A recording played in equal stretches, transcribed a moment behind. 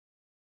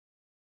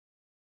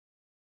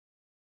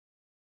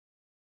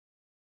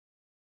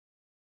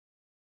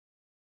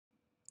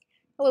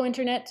Hello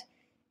Internet,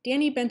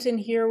 Danny Benton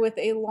here with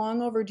a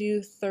long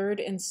overdue third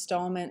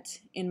installment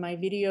in my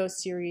video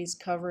series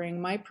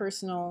covering my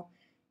personal,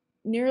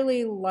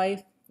 nearly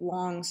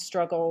lifelong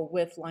struggle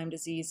with Lyme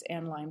disease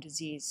and Lyme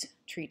disease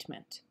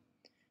treatment.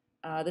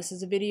 This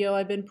is a video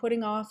I've been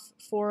putting off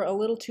for a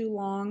little too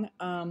long,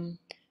 and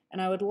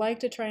I would like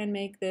to try and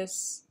make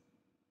this,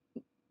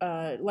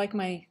 like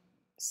my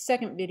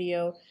second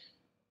video,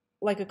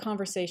 like a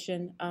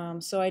conversation.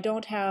 So I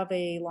don't have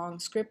a long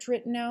script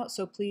written out,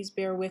 so please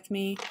bear with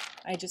me.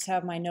 I just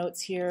have my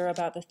notes here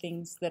about the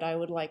things that I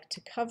would like to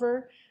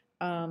cover.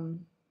 And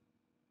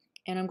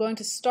I'm going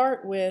to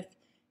start with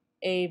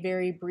a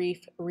very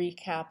brief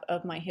recap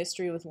of my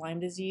history with Lyme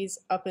disease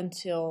up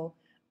until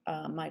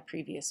my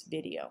previous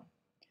video.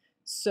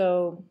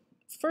 So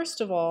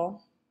first of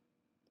all,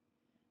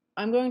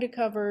 I'm going to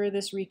cover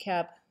this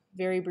recap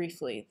very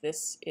briefly.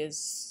 This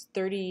is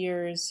 30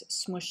 years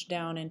smushed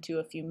down into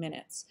a few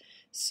minutes.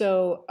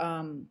 So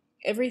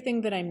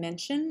everything that I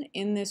mention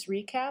in this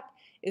recap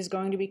is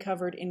going to be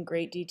covered in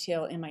great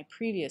detail in my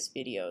previous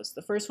videos.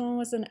 The first one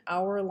was an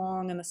hour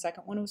long and the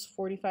second one was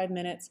 45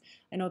 minutes.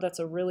 I know that's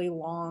a really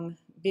long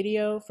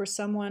video for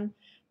someone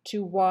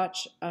to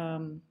watch.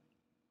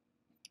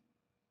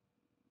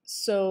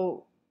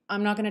 So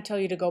I'm not going to tell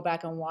you to go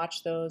back and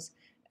watch those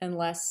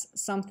unless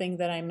something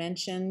that I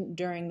mention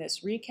during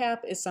this recap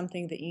is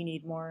something that you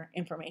need more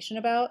information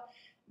about.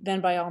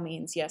 Then by all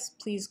means, yes,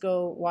 please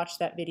go watch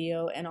that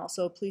video, and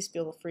also please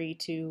feel free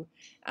to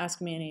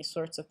ask me any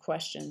sorts of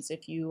questions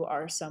if you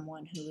are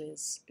someone who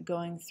is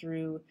going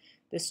through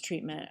this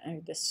treatment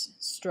or this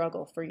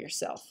struggle for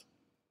yourself.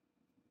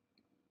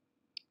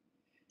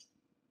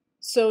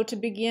 So to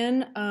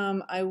begin,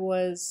 I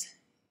was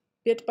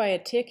bit by a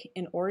tick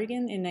in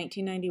Oregon in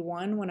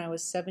 1991 when I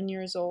was 7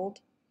 years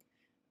old.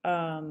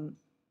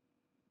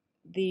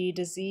 The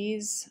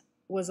disease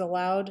was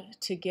allowed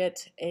to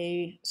get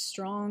a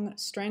strong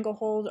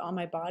stranglehold on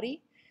my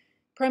body,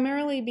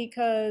 primarily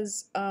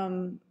because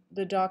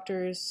the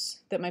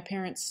doctors that my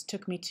parents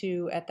took me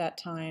to at that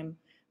time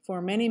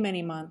for many,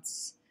 many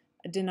months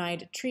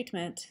denied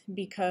treatment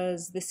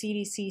because the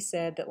CDC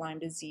said that Lyme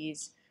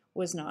disease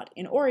was not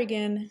in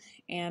Oregon,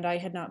 and I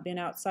had not been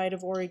outside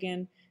of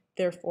Oregon.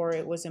 Therefore,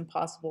 it was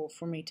impossible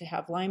for me to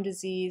have Lyme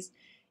disease.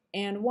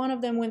 And one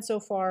of them went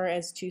so far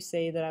as to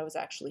say that I was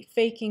actually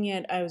faking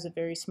it. I was a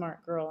very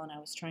smart girl and I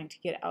was trying to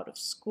get out of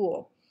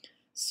school.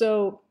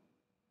 So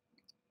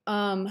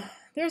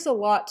there's a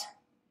lot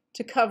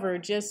to cover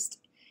just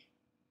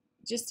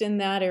in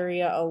that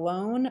area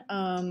alone.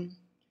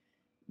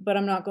 But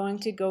I'm not going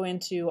to go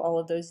into all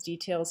of those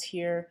details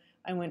here.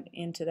 I went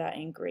into that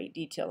in great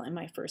detail in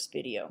my first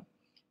video.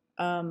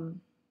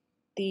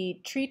 The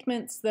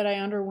treatments that I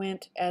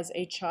underwent as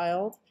a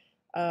child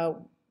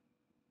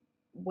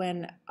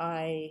when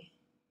I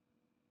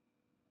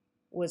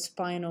was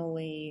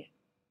finally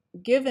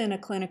given a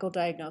clinical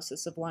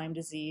diagnosis of Lyme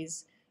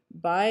disease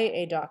by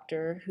a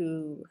doctor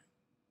who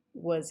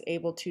was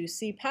able to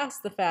see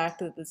past the fact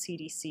that the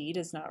CDC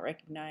does not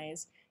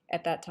recognize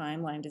at that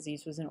time Lyme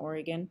disease was in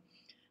Oregon.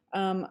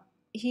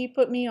 He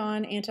put me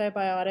on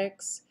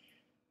antibiotics.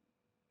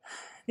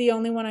 The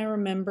only one I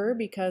remember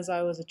because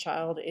I was a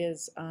child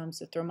is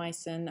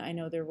zithromycin. I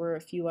know there were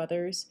a few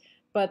others,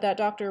 but that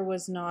doctor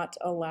was not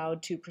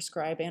allowed to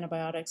prescribe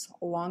antibiotics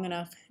long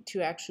enough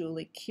to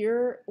actually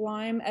cure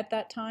Lyme at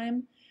that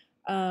time.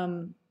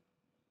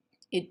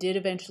 It did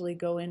eventually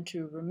go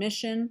into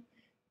remission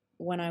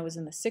when I was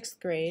in the 6th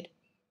grade.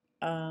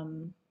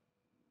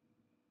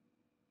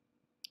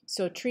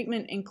 So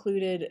treatment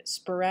included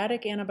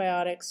sporadic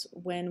antibiotics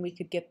when we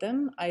could get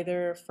them,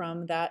 either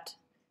from that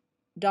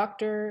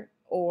doctor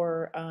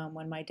or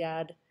when my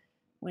dad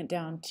went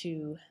down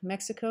to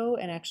Mexico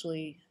and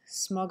actually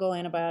smuggle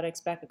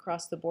antibiotics back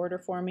across the border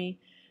for me.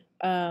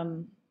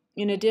 In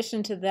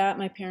addition to that,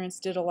 my parents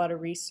did a lot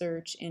of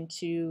research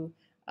into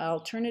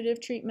alternative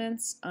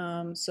treatments.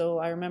 So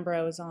I remember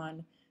I was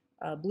on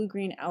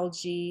blue-green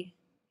algae,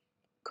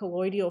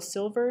 colloidal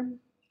silver,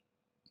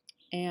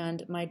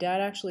 and my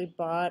dad actually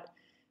bought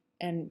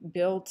and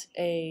built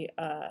a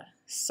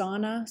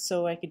sauna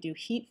so I could do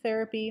heat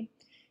therapy.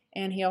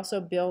 And he also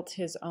built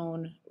his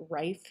own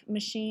Rife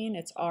machine.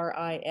 It's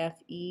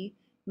R-I-F-E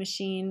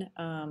machine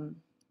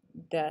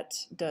that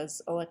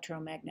does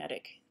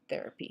electromagnetic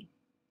therapy.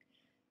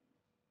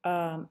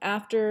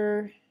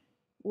 After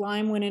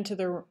Lyme went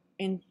into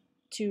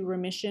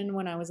remission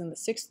when I was in the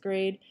 6th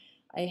grade,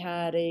 I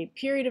had a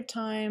period of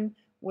time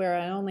where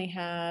I only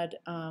had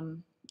a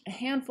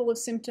handful of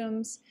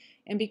symptoms.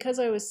 And because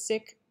I was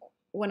sick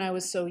when I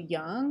was so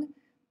young,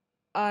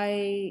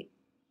 I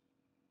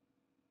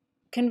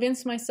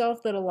convinced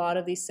myself that a lot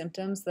of these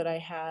symptoms that I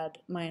had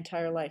my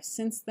entire life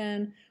since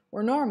then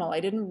were normal. I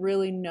didn't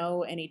really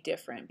know any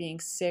different being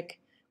sick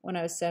when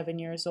I was 7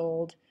 years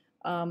old.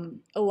 A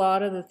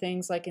lot of the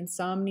things like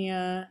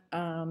insomnia,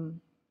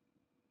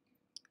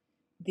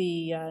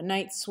 the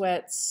night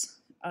sweats,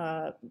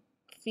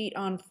 feet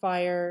on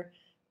fire,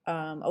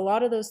 a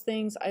lot of those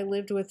things I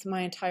lived with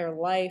my entire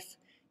life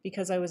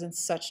because I was in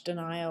such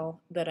denial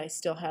that I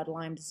still had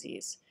Lyme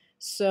disease.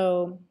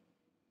 So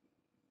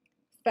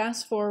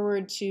fast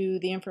forward to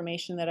the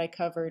information that I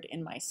covered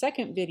in my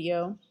second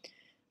video.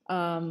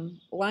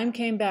 Lyme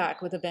came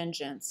back with a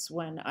vengeance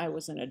when I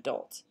was an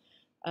adult.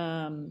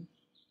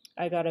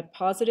 I got a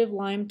positive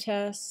Lyme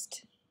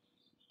test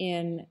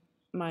in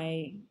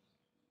my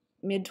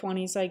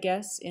mid-20s, I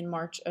guess, in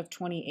March of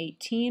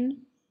 2018.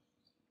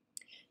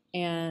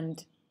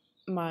 And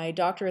my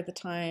doctor at the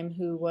time,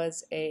 who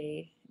was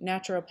a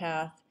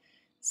naturopath,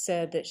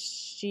 said that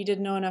she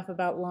didn't know enough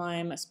about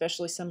Lyme,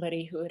 especially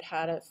somebody who had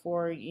had it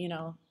for,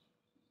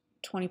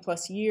 20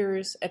 plus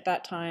years at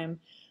that time.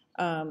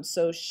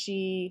 So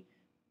she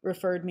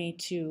referred me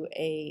to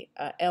a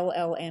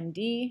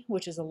LLMD,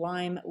 which is a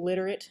Lyme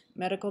literate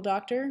medical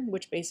doctor,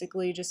 which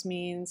basically just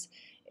means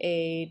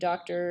a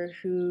doctor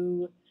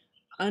who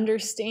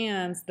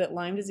understands that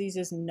Lyme disease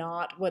is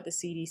not what the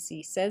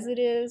CDC says it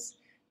is.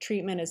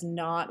 Treatment is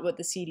not what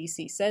the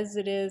CDC says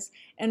it is.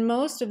 And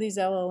most of these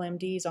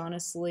LLMDs,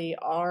 honestly,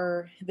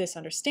 are this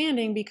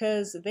understanding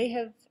because they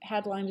have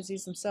had Lyme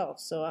disease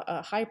themselves. So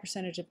a high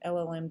percentage of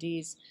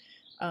LLMDs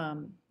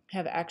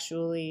have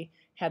actually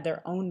had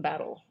their own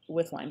battle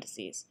with Lyme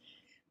disease.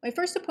 My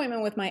first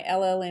appointment with my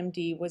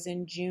LLMD was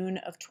in June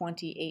of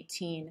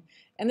 2018,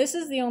 and this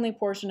is the only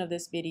portion of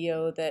this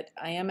video that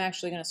I am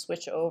actually going to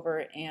switch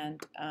over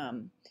and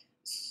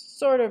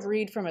sort of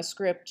read from a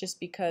script, just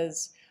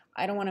because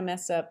I don't want to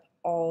mess up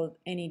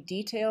any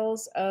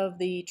details of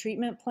the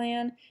treatment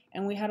plan,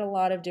 and we had a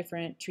lot of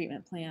different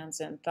treatment plans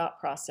and thought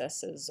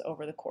processes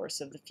over the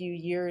course of the few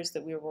years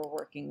that we were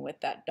working with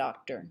that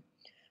doctor.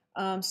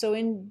 So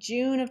in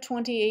June of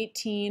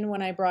 2018,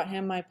 when I brought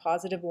him my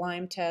positive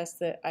Lyme test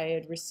that I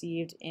had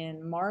received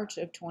in March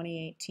of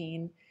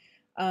 2018,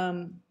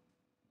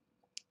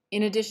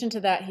 in addition to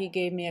that, he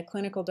gave me a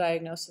clinical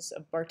diagnosis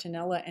of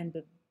Bartonella and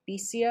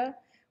Babesia,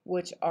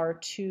 which are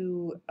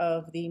two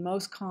of the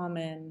most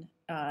common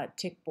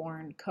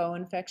tick-borne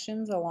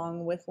co-infections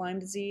along with Lyme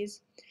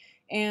disease.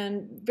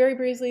 And very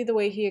briefly, the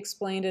way he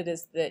explained it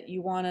is that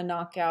you want to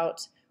knock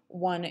out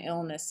one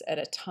illness at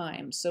a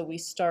time. So we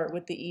start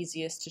with the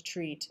easiest to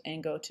treat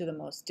and go to the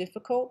most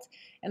difficult.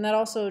 And that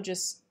also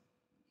just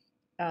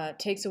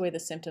takes away the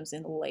symptoms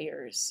in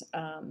layers.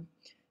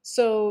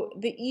 So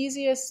the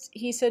easiest,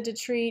 he said, to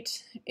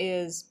treat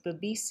is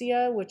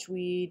Babesia, which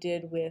we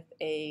did with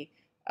a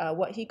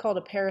what he called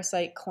a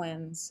parasite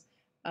cleanse.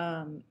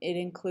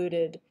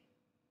 It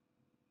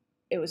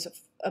was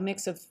a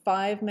mix of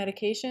 5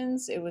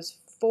 medications. It was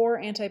 4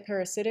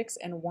 anti-parasitics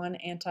and 1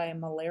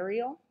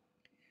 anti-malarial.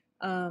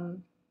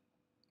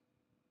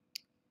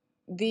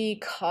 The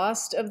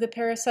cost of the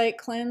parasite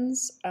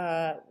cleanse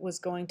was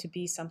going to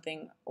be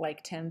something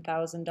like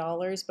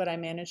 $10,000, but I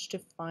managed to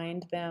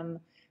find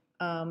them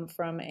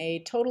from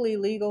a totally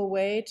legal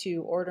way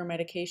to order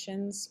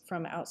medications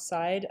from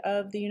outside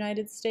of the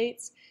United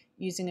States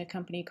using a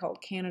company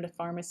called Canada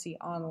Pharmacy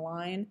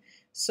Online.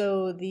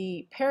 So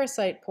the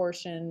parasite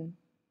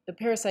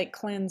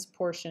cleanse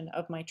portion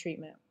of my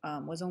treatment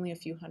was only a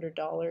few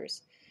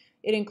 $100s.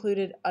 It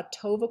included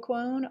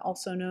Atovaquone,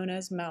 also known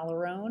as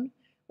Malarone,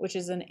 which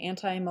is an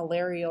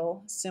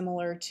anti-malarial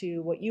similar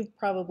to what you've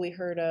probably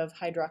heard of,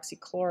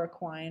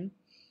 Hydroxychloroquine.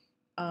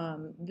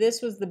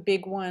 This was the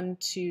big one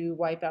to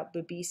wipe out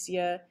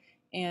Babesia,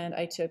 and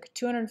I took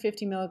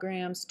 250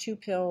 milligrams, 2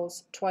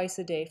 pills, twice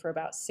a day for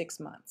about 6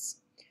 months.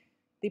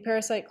 The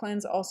parasite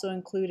cleanse also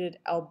included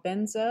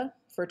Albenza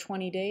for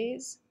 20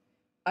 days,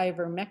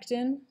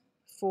 ivermectin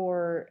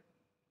for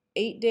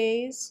 8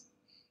 days,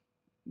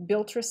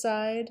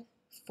 biltricide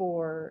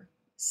for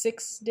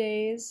 6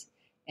 days,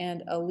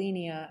 and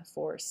Alenia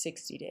for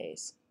 60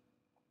 days.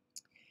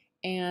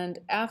 And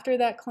after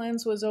that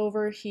cleanse was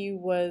over, he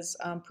was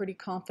pretty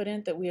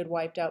confident that we had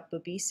wiped out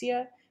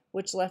Babesia,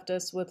 which left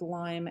us with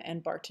Lyme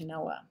and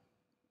Bartonella.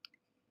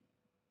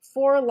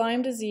 For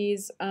Lyme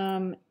disease,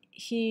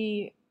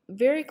 he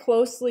very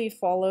closely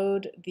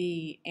followed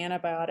the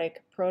antibiotic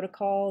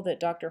protocol that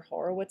Dr.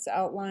 Horowitz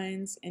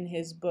outlines in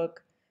his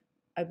book.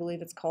 I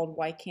believe it's called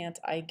Why Can't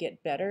I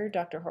Get Better?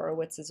 Dr.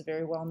 Horowitz is a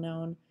very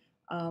well-known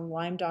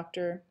Lyme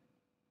doctor.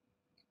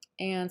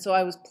 And so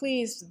I was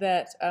pleased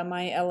that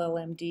my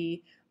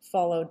LLMD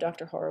followed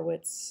Dr.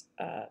 Horowitz's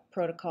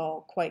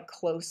protocol quite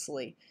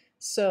closely.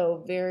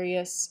 So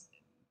various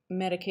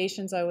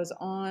medications I was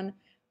on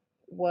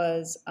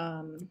was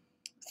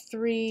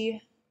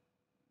 3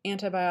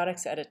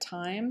 antibiotics at a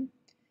time.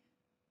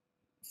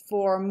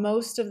 For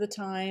most of the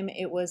time,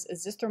 it was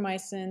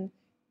azithromycin,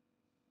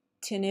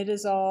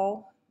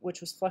 tinidazole,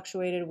 which was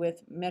fluctuated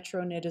with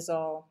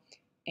metronidazole,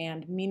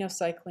 and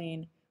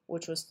minocycline,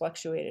 which was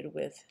fluctuated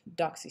with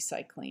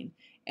doxycycline.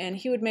 And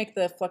he would make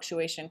the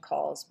fluctuation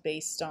calls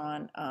based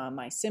on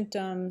my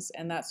symptoms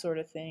and that sort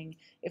of thing.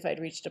 If I'd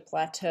reached a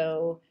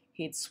plateau,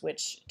 he'd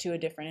switch to a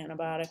different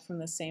antibiotic from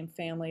the same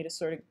family to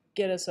sort of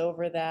get us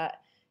over that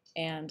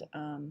and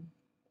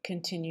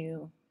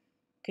continue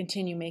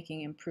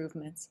making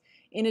improvements.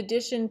 In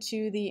addition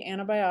to the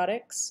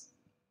antibiotics,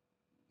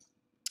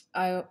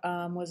 I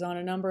was on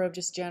a number of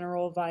just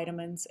general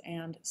vitamins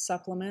and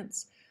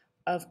supplements.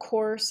 Of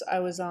course, I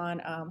was on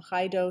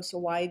high-dose,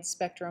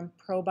 wide-spectrum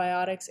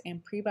probiotics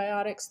and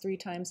prebiotics 3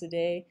 times a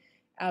day.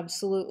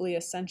 Absolutely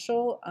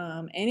essential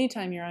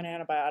anytime you're on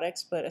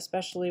antibiotics, but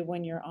especially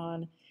when you're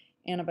on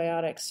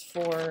antibiotics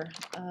for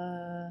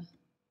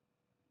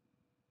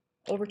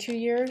over 2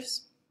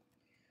 years.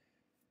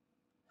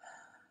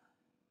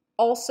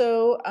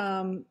 Also,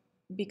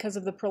 because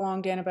of the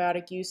prolonged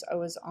antibiotic use, I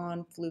was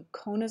on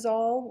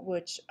fluconazole,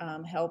 which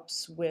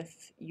helps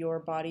with your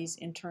body's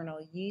internal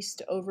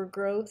yeast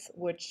overgrowth,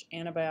 which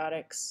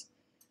antibiotics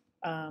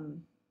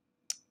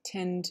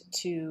tend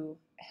to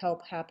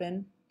help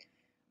happen.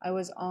 I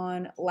was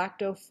on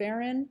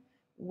lactoferrin,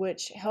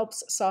 which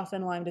helps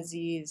soften Lyme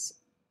disease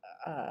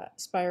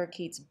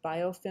spirochetes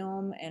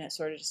biofilm, and it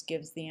sort of just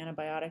gives the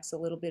antibiotics a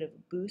little bit of a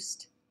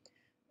boost.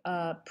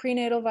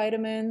 Prenatal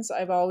vitamins,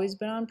 I've always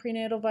been on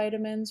prenatal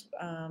vitamins,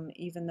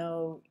 even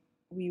though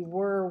we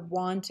were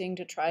wanting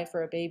to try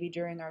for a baby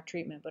during our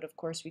treatment, but of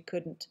course we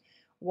couldn't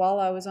while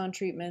I was on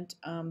treatment,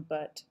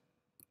 but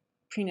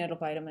prenatal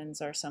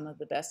vitamins are some of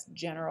the best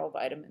general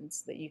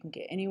vitamins that you can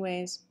get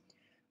anyways.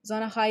 I was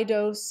on a high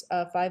dose,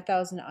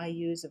 5,000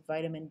 IUs of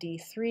vitamin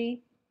D3,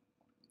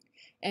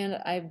 and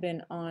I've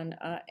been on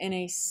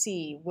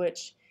NAC,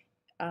 which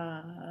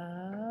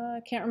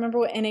I can't remember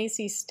what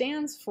NAC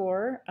stands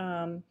for,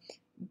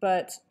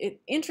 but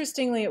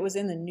interestingly, it was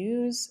in the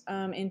news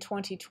in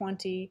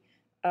 2020.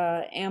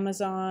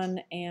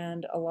 Amazon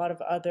and a lot of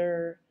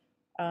other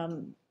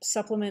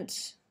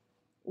supplement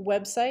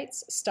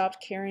websites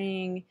stopped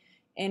carrying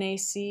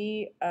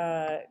NAC,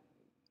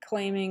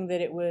 claiming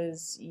that it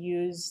was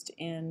used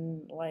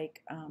in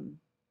like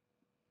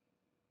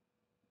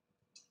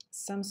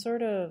some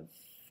sort of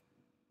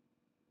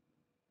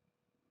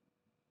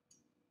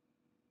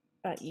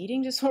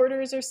eating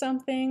disorders or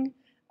something.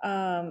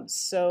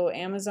 So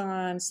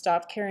Amazon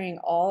stopped carrying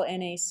all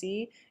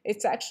NAC.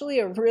 It's actually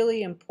a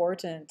really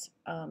important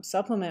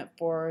supplement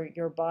for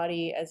your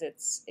body, as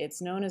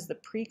it's known as the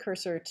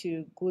precursor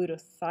to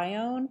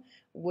glutathione,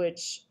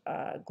 which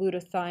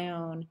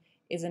glutathione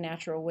is a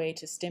natural way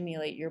to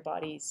stimulate your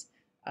body's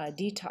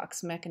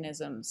detox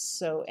mechanisms.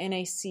 So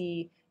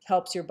NAC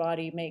helps your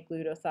body make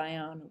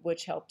glutathione,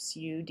 which helps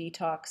you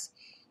detox.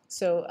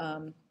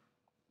 So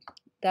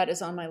that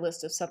is on my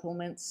list of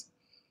supplements.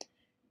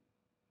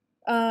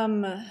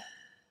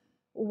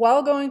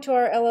 While going to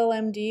our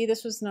LLMD,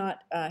 this was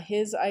not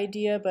his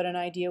idea, but an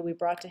idea we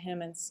brought to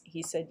him, and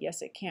he said,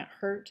 yes, it can't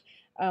hurt.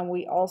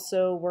 We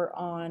also were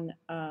on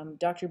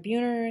Dr.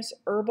 Buhner's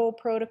herbal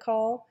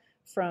protocol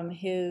from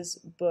his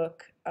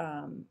book,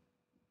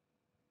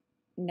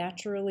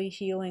 Naturally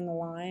Healing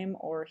Lyme,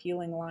 or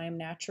Healing Lyme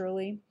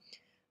Naturally.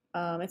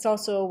 It's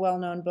also a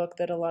well-known book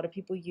that a lot of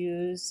people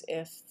use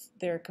if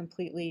they're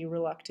completely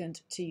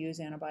reluctant to use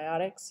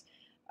antibiotics.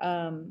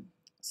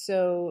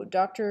 So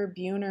Dr.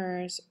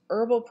 Buhner's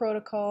herbal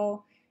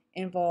protocol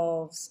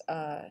involves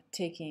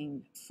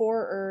taking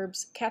 4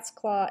 herbs: cat's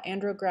claw,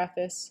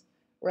 andrographis,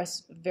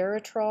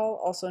 resveratrol,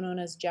 also known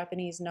as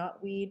Japanese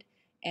knotweed,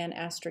 and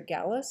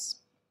astragalus.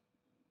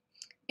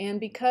 And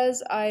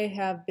because I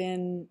have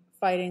been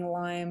fighting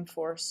Lyme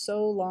for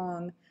so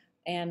long,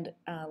 and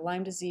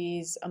Lyme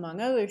disease, among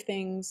other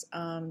things,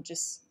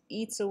 just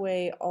eats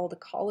away all the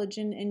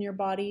collagen in your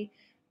body,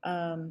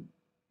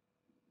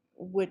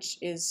 which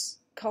is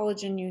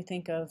collagen you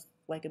think of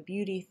like a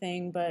beauty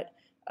thing, but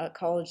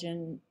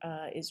collagen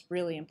is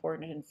really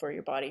important for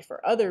your body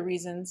for other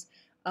reasons.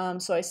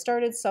 So I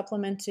started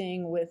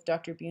supplementing with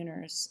Dr.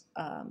 Buhner's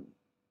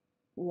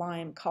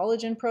Lyme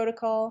collagen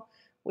protocol,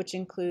 which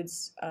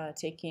includes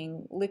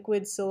taking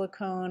liquid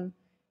silicone,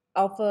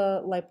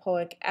 alpha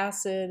lipoic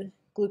acid,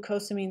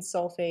 glucosamine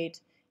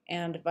sulfate,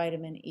 and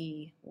vitamin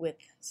E with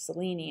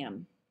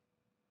selenium.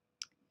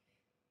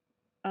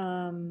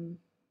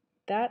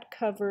 That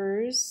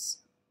covers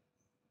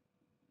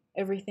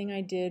everything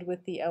I did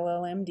with the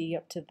LLMD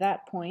up to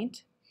that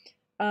point.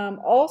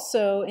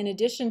 Also, in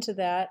addition to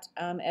that,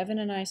 Evan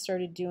and I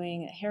started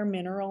doing hair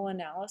mineral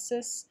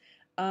analysis,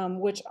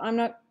 which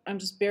I'm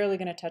just barely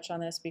going to touch on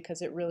this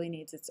because it really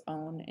needs its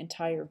own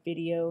entire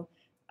video.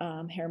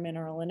 Hair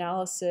mineral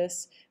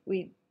analysis.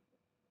 We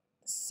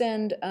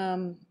send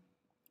a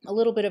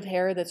little bit of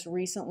hair that's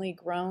recently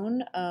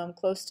grown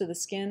close to the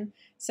skin,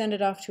 send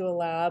it off to a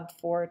lab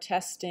for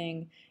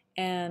testing,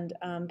 and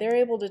they're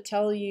able to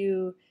tell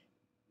you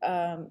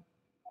on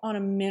a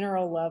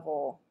mineral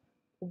level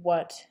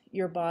what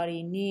your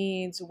body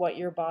needs, what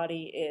your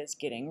body is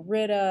getting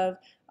rid of,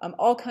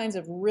 all kinds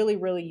of really,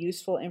 really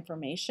useful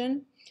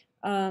information.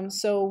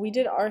 So we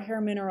did our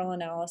hair mineral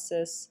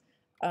analysis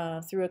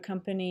through a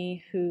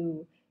company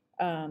who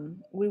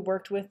we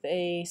worked with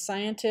a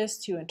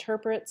scientist who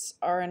interprets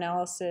our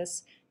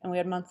analysis, and we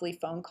had monthly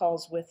phone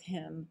calls with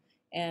him,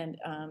 and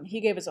he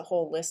gave us a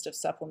whole list of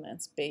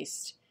supplements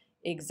based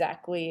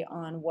exactly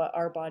on what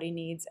our body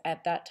needs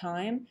at that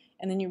time,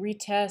 and then you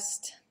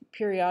retest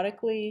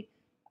periodically,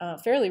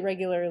 fairly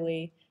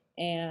regularly,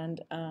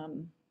 and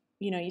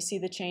you know, you see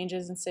the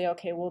changes and say,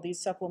 okay, well,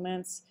 these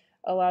supplements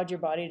allowed your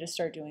body to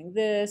start doing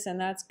this, and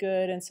that's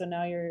good, and so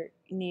now you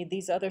need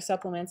these other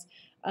supplements.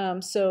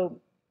 So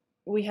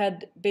we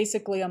had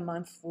basically a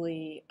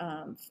monthly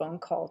phone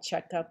call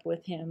checkup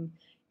with him,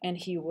 and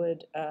he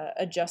would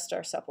adjust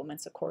our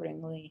supplements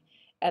accordingly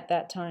at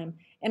that time.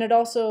 And it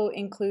also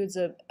includes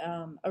a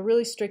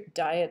really strict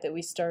diet that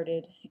we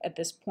started at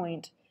this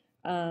point,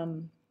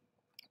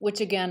 which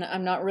again,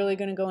 I'm not really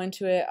going to go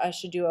into it. I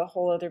should do a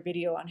whole other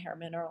video on hair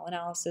mineral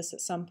analysis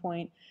at some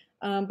point.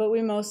 But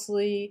we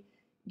mostly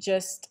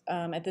just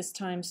at this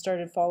time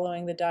started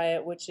following the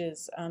diet, which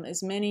is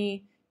as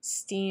many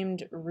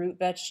steamed root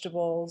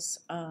vegetables,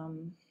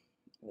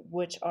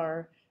 which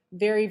are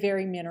very,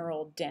 very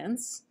mineral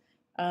dense.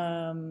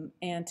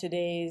 And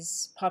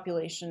today's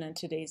population and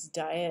today's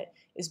diet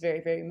is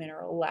very, very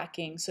mineral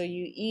lacking. So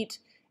you eat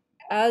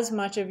as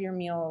much of your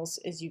meals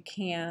as you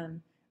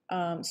can,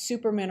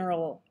 super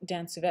mineral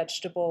dense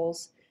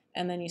vegetables,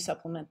 and then you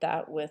supplement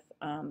that with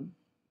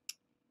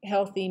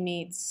healthy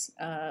meats,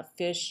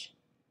 fish,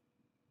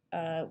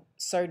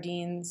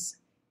 sardines,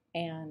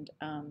 and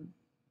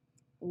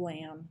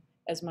lamb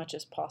as much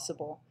as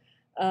possible.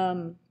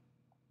 So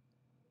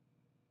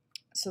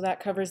that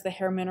covers the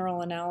hair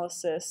mineral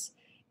analysis.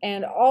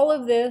 And all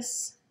of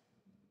this,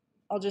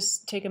 I'll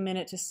just take a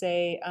minute to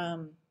say,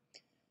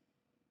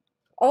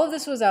 all of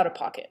this was out of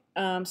pocket.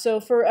 So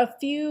for a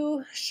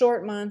few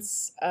short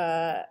months,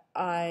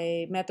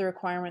 I met the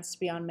requirements to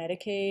be on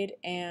Medicaid,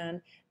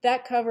 and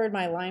that covered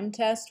my Lyme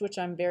test, which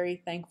I'm very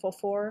thankful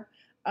for.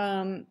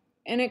 And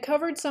it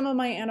covered some of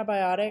my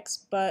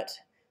antibiotics, but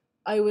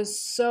I was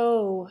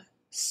so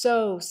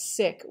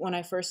sick when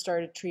I first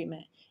started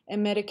treatment.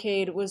 And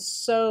Medicaid was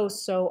so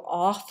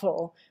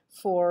awful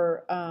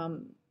for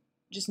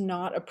just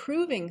not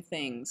approving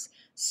things.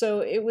 So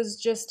it was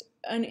just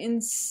an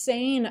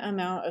insane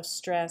amount of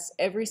stress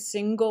every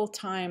single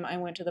time I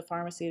went to the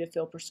pharmacy to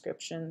fill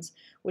prescriptions,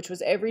 which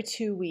was every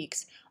 2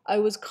 weeks. I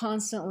was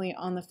constantly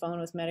on the phone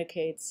with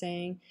Medicaid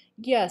saying,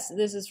 yes,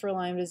 this is for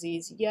Lyme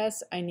disease.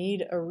 Yes, I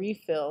need a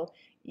refill.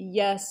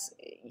 Yes,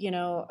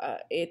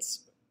 it's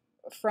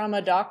from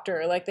a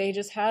doctor. Like, they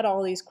just had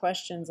all these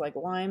questions. Like,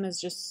 Lyme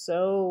is just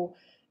so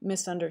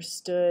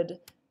misunderstood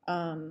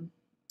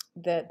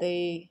that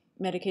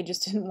Medicaid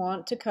just didn't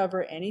want to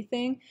cover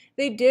anything.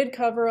 They did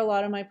cover a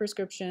lot of my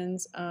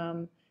prescriptions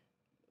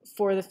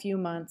for the few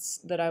months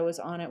that I was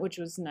on it, which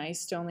was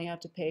nice to only have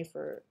to pay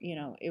for,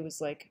 it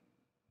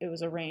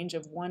was a range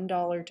of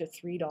 $1 to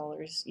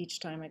 $3 each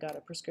time I got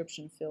a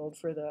prescription filled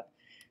for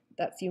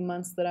that few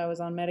months that I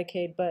was on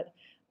Medicaid. But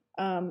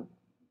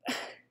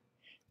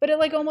but it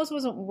like almost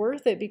wasn't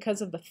worth it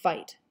because of the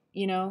fight,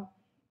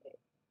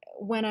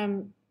 when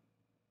I'm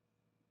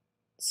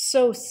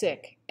so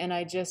sick and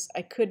I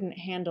couldn't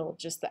handle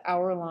just the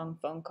hour-long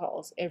phone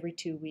calls every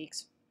 2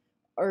 weeks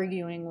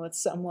arguing with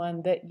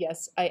someone that,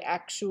 yes, I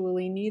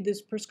actually need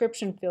this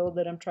prescription filled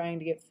that I'm trying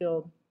to get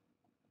filled.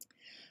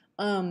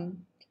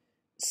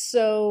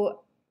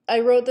 So I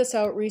wrote this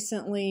out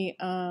recently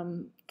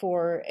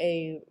for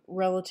a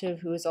relative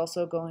who is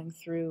also going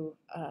through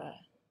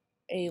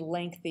a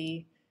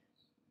lengthy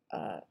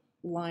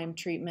Lyme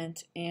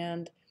treatment,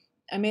 and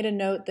I made a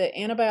note that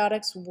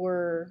antibiotics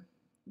were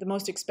the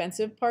most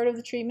expensive part of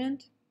the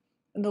treatment,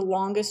 and the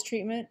longest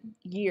treatment,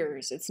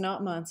 years. It's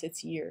not months,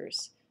 it's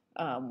years,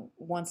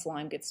 once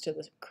Lyme gets to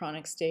the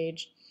chronic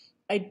stage.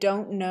 I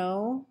don't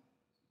know,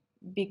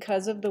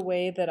 because of the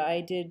way that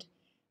I did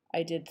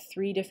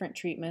 3 different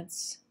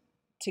treatments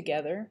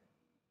together.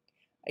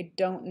 I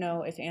don't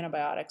know if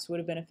antibiotics would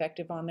have been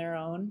effective on their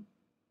own.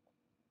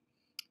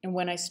 And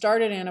when I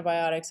started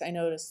antibiotics, I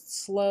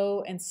noticed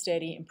slow and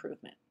steady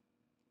improvement.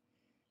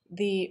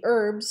 The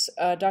herbs,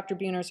 Dr.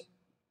 Buhner's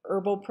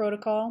herbal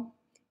protocol,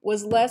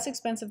 was less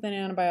expensive than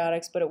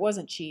antibiotics, but it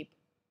wasn't cheap.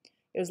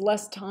 It was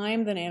less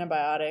time than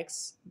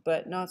antibiotics,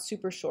 but not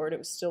super short. It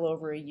was still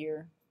over a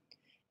year.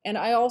 And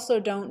I also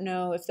don't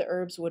know if the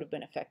herbs would have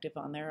been effective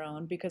on their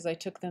own because I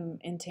took them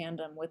in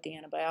tandem with the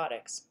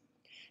antibiotics.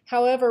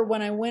 However,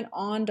 when I went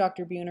on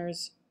Dr.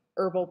 Buhner's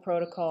herbal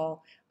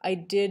protocol, I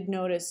did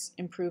notice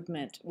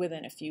improvement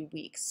within a few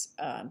weeks.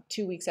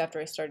 2 weeks after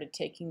I started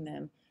taking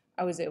them,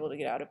 I was able to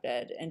get out of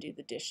bed and do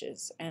the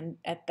dishes. And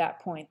at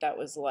that point, that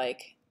was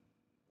like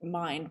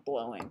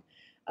mind-blowing.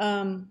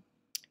 And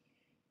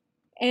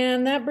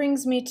that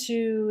brings me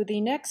to the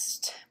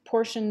next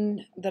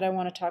portion that I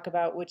want to talk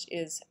about, which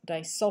is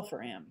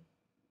Disulfram.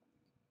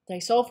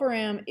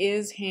 Disulfram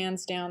is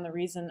hands down the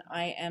reason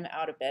I am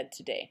out of bed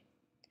today.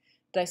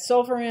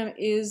 Disulfram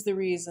is the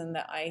reason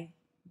that I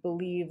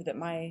believe that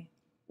my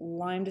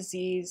Lyme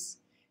disease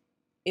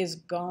is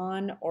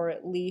gone, or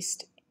at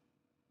least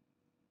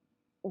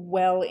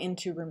well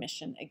into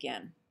remission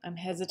again. I'm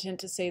hesitant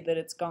to say that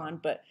it's gone,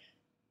 but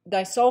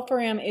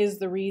Disulfram is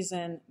the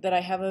reason that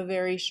I have a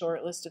very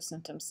short list of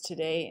symptoms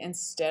today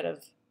instead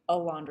of a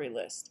laundry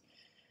list.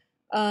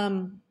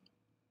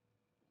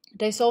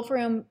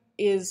 Disulfram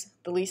is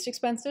the least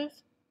expensive.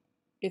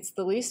 It's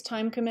the least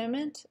time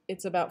commitment.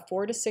 It's about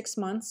 4 to 6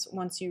 months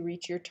once you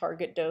reach your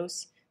target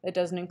dose That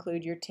doesn't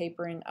include your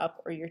tapering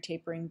up or your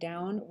tapering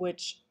down,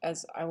 which,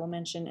 as I will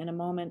mention in a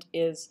moment,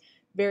 is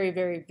very,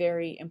 very,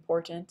 very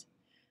important.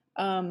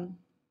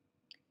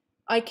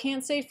 I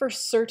can't say for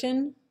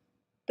certain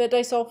that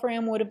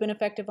disulfram would have been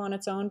effective on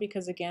its own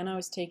because, again, I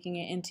was taking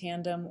it in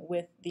tandem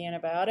with the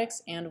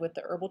antibiotics and with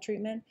the herbal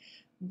treatment.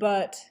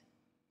 But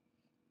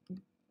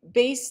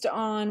based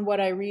on what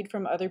I read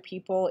from other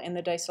people in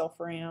the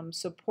disulfram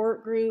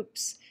support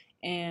groups,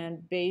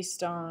 and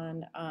based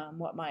on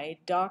what my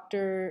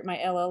doctor, my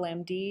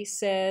LLMD,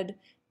 said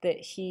that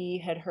he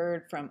had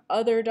heard from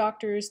other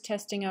doctors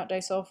testing out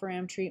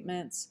disulfram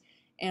treatments,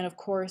 and of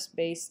course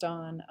based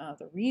on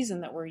the reason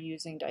that we're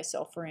using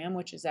disulfram,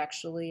 which is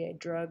actually a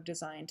drug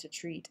designed to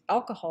treat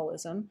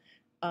alcoholism,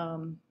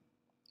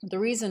 the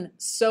reason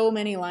so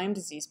many Lyme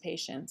disease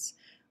patients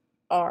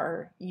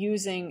are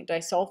using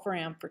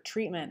disulfram for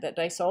treatment, that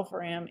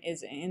disulfram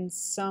is in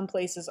some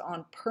places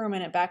on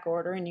permanent back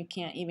order and you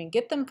can't even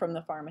get them from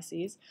the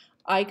pharmacies.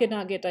 I could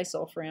not get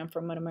disulfram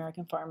from an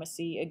American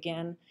pharmacy.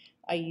 Again,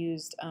 I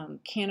used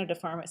Canada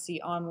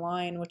Pharmacy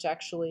online, which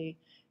actually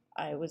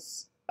I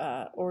was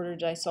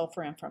ordered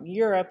disulfram from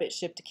Europe. It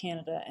shipped to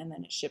Canada and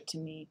then it shipped to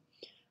me.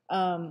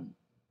 So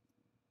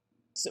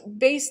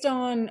based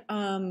on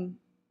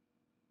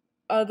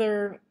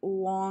other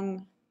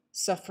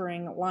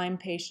long-suffering Lyme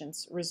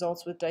patients'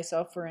 results with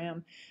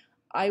disulfram,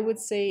 I would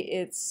say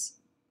it's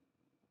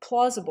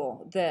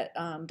plausible that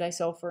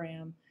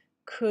disulfram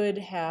could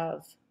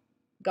have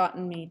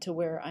gotten me to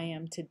where I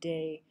am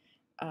today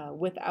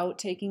without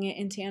taking it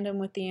in tandem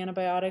with the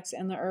antibiotics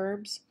and the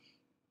herbs.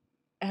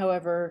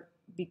 However,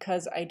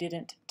 because I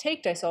didn't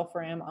take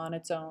disulfram on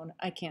its own,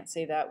 I can't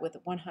say that with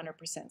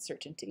 100%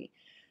 certainty.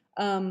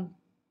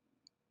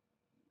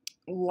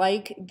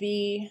 Like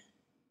the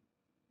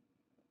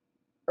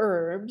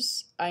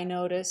herbs, I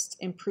noticed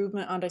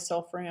improvement on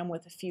disulfram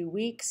with a few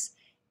weeks,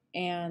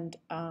 and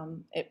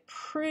it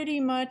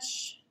pretty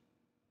much,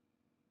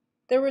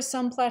 there were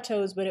some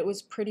plateaus, but it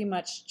was pretty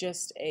much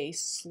just a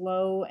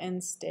slow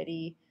and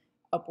steady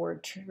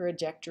upward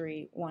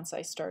trajectory once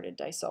I started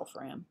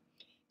disulfram.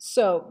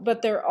 So,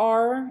 but there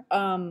are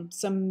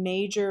some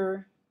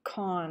major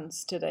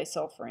cons to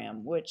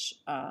disulfram, which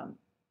I'm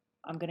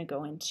going to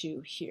go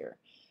into here.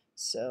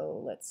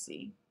 So let's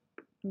see.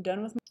 I'm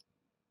done with my...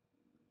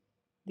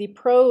 The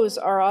pros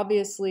are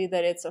obviously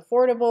that it's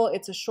affordable,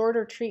 it's a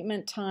shorter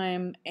treatment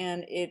time,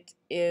 and it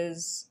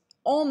is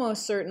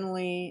almost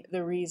certainly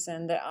the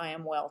reason that I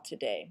am well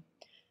today.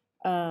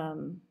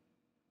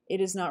 It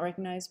is not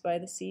recognized by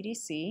the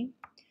CDC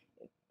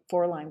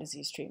for Lyme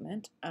disease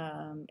treatment.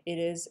 It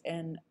is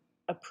an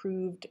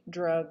approved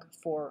drug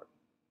for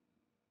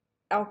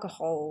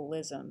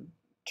alcoholism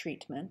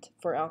treatment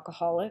for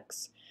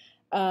alcoholics.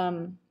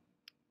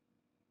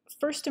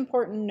 First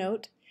important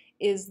note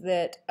is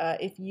that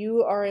if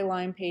you are a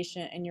Lyme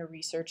patient and you're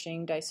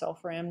researching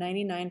disulfram,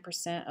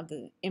 99% of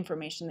the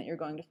information that you're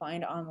going to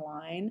find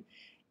online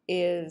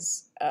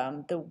is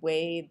the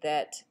way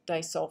that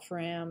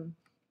disulfram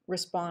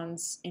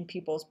responds in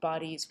people's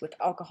bodies with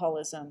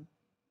alcoholism.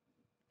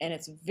 And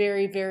it's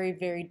very, very,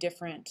 very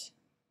different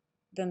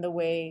than the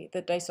way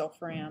that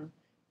disulfram,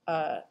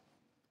 that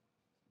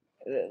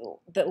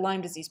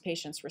Lyme disease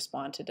patients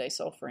respond to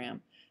disulfram,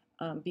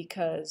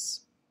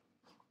 because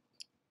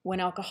when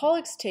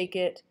alcoholics take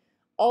it,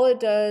 all it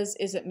does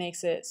is it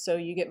makes it so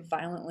you get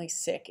violently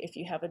sick if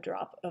you have a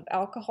drop of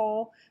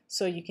alcohol,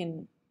 so you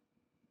can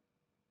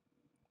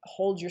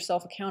hold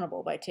yourself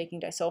accountable by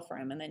taking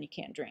disulfram and then you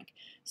can't drink.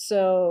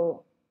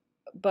 So,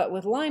 but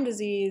with Lyme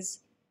disease,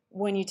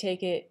 when you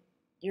take it,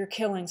 you're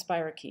killing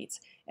spirochetes.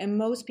 And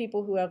most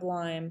people who have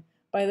Lyme,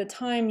 by the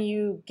time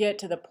you get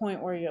to the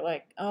point where you're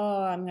like,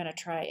 oh, I'm going to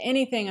try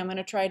anything, I'm going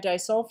to try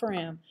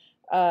disulfram,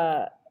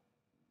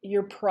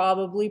 you're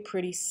probably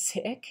pretty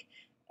sick.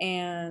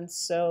 And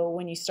so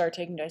when you start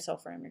taking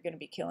disulfram, you're going to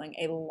be killing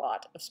a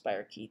lot of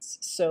spirochetes.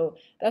 So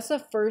that's the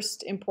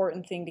first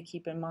important thing to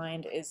keep in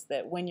mind, is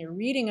that when you're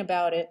reading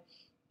about it,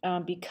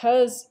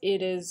 because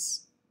it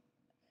is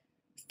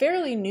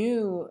fairly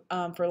new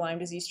for Lyme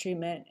disease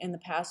treatment in the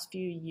past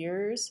few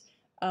years,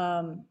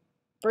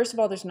 first of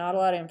all, there's not a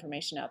lot of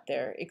information out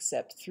there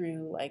except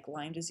through like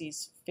Lyme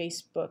disease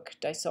Facebook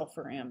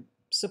disulfram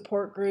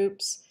support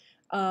groups.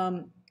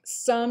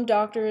 Some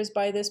doctors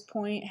by this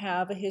point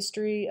have a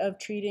history of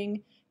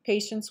treating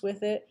patients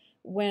with it.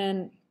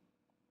 When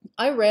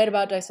I read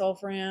about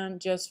disulfram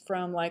just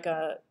from like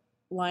a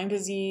Lyme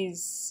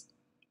disease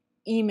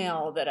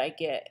email that I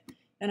get,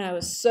 and I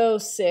was so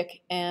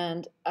sick,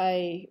 and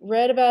I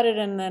read about it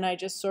and then I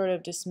just sort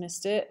of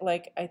dismissed it.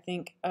 Like, I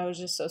think I was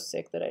just so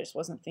sick that I just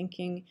wasn't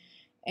thinking.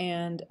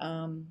 And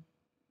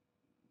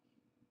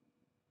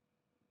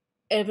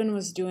Evan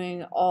was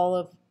doing all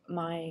of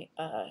my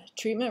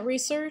treatment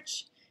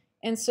research.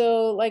 And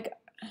so, like,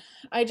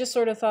 I just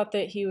sort of thought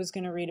that he was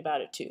going to read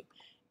about it too.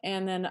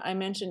 And then I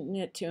mentioned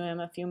it to him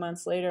a few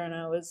months later, and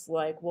I was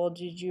like, well,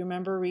 did you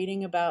remember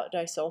reading about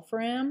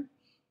disulfram?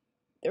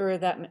 Or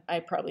that, I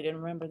probably didn't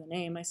remember the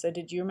name. I said,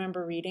 did you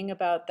remember reading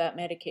about that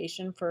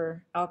medication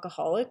for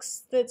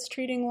alcoholics that's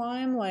treating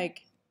Lyme?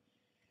 Like,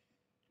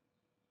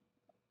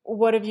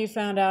 what have you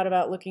found out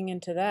about looking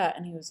into that?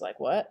 And he was like,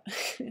 what?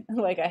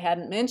 Like, I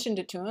hadn't mentioned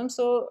it to him.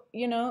 So,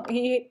 you know,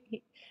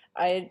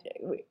 I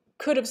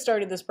could have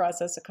started this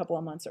process a couple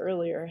of months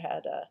earlier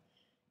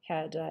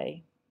had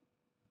I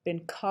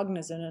been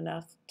cognizant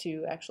enough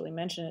to actually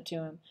mention it to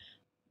him.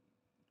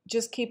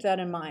 Just keep that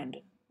in mind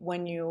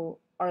when you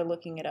are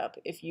looking it up.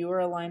 If you are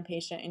a Lyme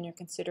patient and you're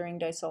considering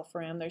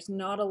disulfram, there's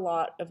not a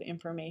lot of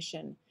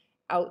information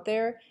out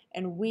there,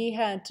 and we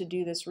had to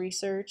do this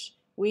research.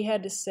 We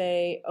had to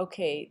say,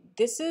 okay,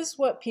 this is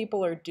what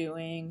people are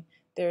doing.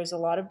 There's a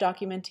lot of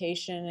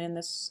documentation in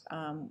this.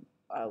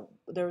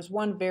 There was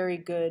one very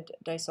good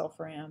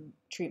disulfram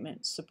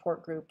treatment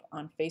support group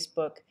on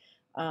Facebook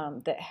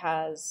that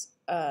has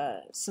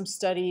some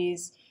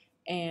studies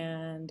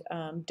and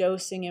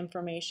dosing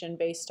information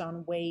based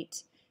on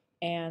weight.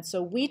 And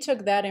so we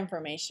took that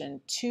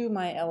information to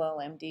my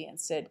LLMD and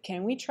said,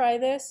 can we try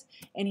this?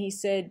 And he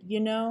said, you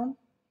know,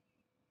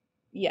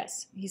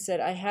 yes. He said,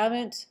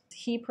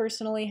 he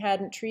personally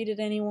hadn't treated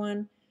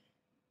anyone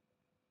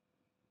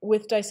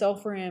with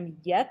disulfram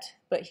yet,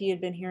 but he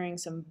had been hearing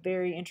some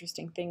very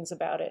interesting things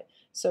about it.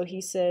 So he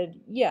said,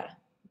 yeah,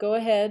 go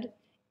ahead.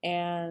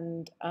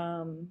 And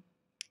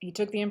he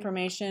took the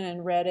information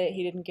and read it.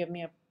 He didn't give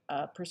me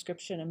a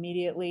prescription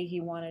immediately.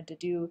 He wanted to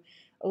do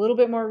a little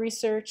bit more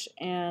research,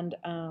 and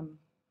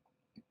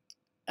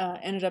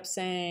ended up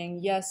saying,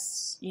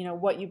 yes, you know,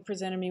 what you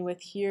presented me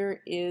with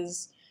here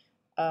is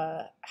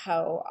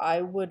how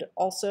I would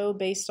also,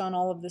 based on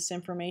all of this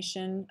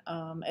information,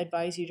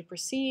 advise you to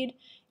proceed.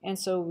 And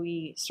so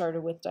we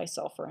started with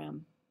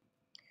disulfram.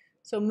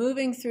 So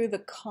moving through the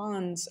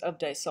cons of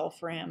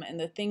disulfram and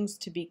the things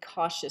to be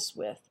cautious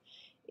with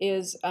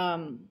is,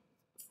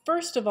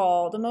 first of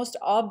all, the most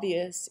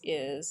obvious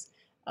is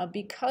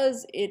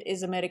because it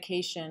is a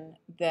medication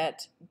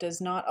that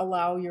does not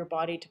allow your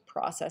body to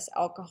process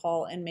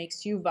alcohol and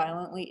makes you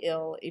violently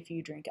ill if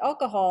you drink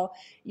alcohol,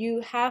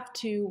 you have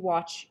to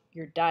watch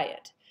your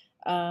diet.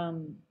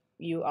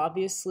 You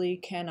obviously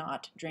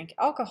cannot drink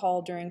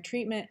alcohol during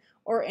treatment,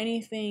 or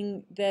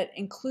anything that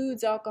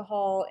includes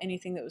alcohol,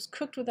 anything that was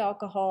cooked with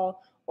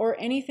alcohol, or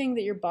anything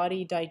that your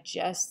body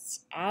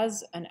digests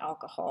as an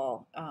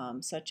alcohol,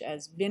 such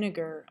as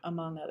vinegar,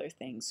 among other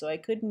things. So I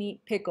couldn't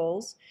eat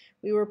pickles.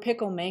 We were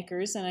pickle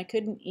makers, and I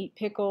couldn't eat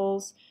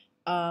pickles.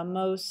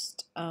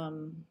 Most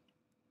bottled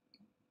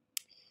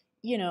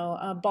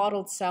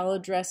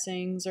salad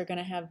dressings are going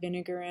to have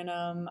vinegar in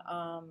them.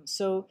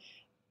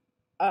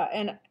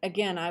 And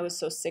again, I was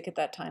so sick at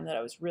that time that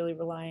I was really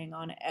relying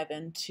on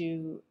Evan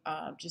to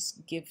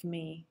just give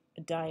me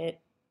a diet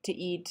to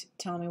eat,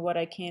 tell me what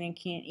I can and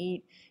can't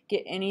eat,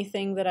 get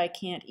anything that I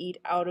can't eat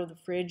out of the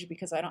fridge,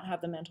 because I don't have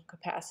the mental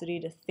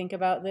capacity to think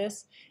about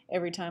this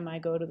every time I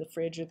go to the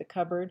fridge or the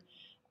cupboard.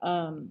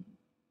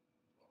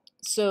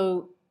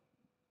 So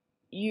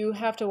you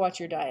have to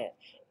watch your diet.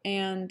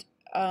 And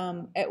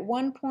at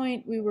one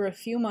point, we were a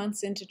few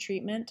months into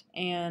treatment,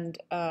 and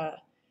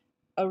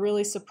a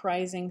really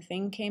surprising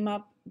thing came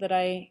up that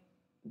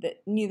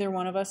neither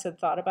one of us had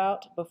thought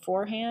about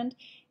beforehand.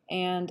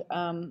 And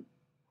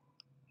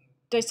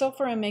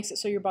disulfram makes it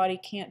so your body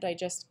can't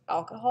digest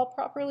alcohol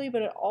properly,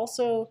 but it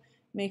also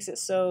makes it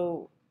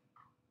so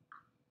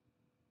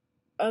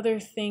other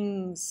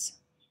things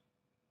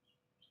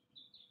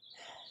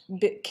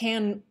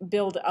can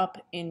build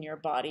up in your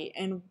body.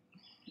 And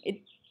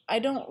I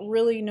don't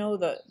really know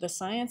the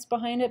science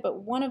behind it,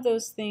 but one of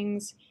those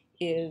things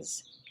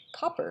is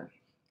copper.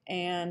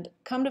 And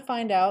come to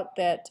find out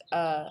that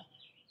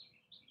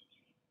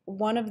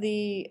one of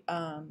the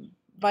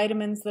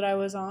vitamins that I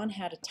was on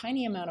had a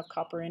tiny amount of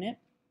copper in it.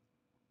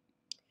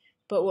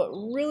 But what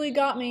really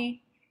got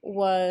me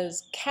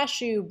was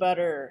cashew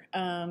butter.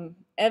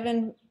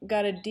 Evan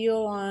got a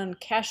deal on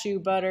cashew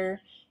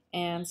butter,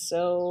 and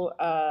so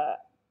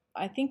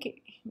I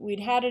think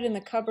we'd had it in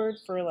the cupboard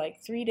for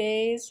like 3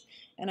 days,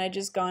 and I'd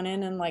just gone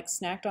in and like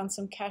snacked on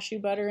some cashew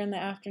butter in the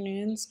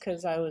afternoons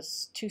because I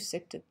was too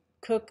sick to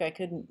cook. I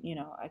couldn't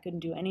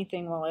do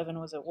anything while Evan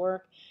was at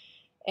work.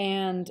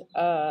 And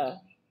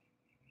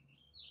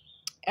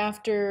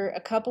after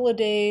a couple of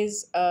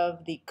days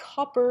of the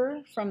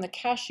copper from the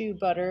cashew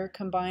butter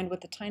combined with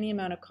the tiny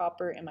amount of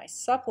copper in my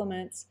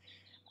supplements,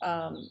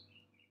 I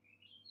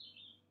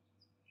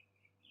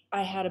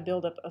had a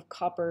buildup of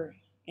copper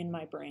in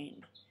my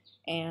brain.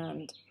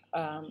 And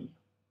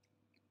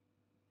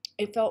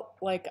it felt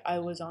like I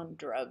was on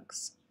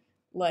drugs.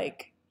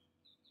 Like,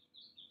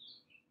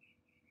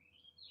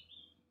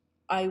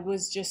 I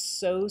was just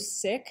so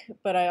sick,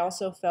 but I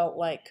also felt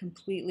like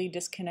completely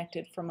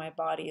disconnected from my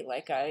body,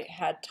 like I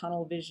had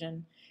tunnel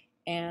vision.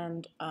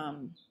 And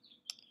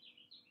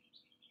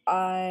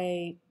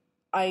I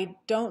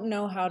don't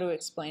know how to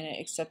explain it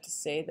except to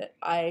say that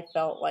I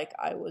felt like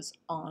I was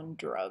on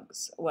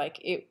drugs. Like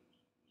it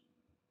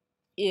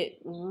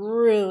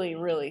really,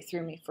 really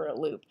threw me for a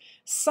loop.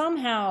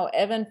 Somehow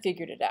Evan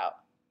figured it out.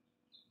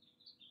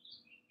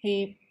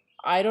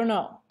 I don't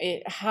know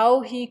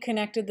how he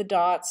connected the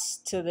dots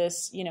to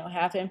this,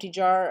 half-empty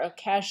jar of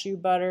cashew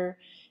butter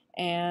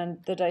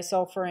and the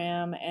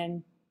disulfram,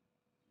 and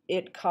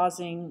it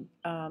causing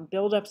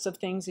buildups of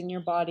things in your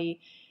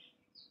body.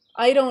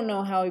 I don't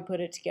know how he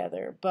put it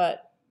together,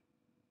 but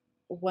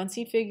once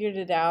he figured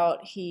it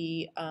out,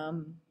 he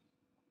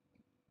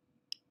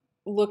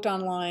looked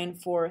online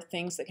for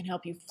things that can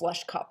help you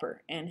flush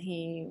copper, and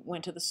he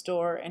went to the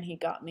store and he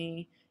got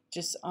me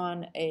just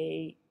on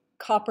a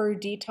copper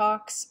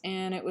detox,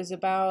 and it was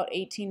about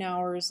 18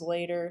 hours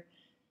later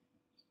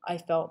I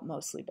felt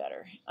mostly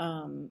better,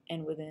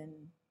 and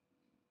within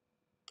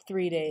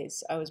 3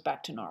 days I was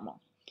back to normal.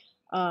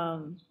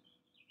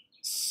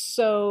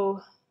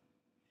 So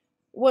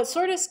what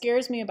sort of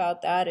scares me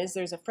about that is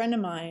there's a friend of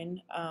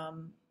mine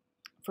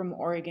from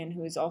Oregon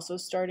who is also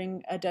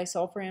starting a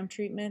disulfram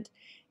treatment,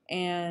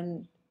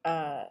 and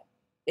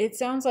it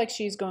sounds like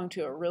she's going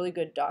to a really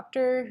good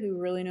doctor who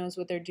really knows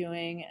what they're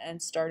doing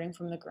and starting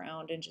from the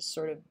ground and just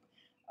sort of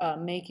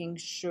making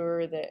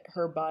sure that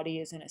her body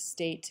is in a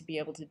state to be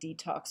able to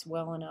detox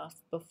well enough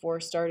before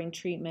starting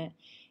treatment.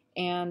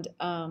 And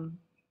her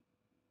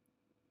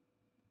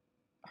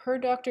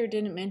doctor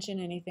didn't mention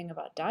anything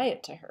about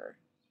diet to her.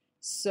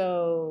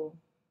 So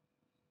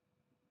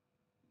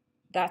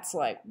that's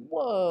like,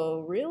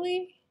 whoa,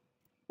 really?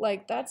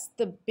 Like, that's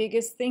the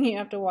biggest thing you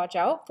have to watch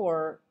out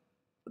for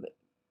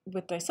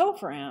with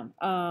disulfram.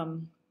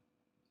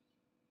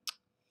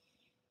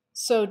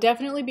 So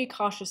definitely be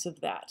cautious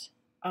of that.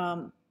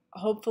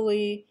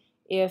 Hopefully,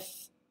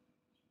 if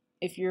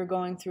you're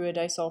going through a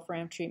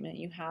disulfram treatment,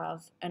 you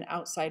have an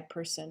outside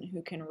person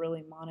who can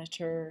really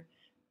monitor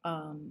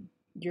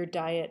your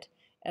diet,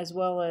 as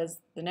well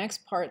as the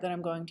next part that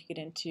I'm going to get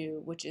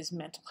into, which is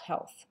mental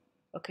health.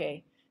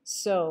 Okay,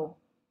 so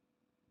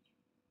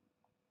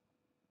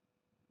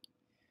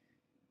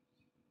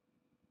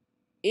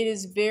it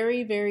is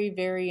very, very,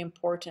 very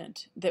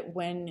important that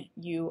when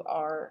you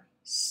are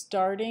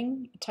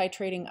starting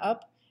titrating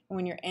up and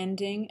when you're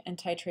ending and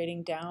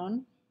titrating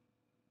down,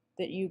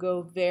 that you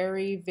go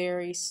very,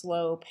 very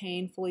slow,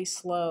 painfully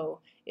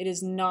slow. It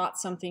is not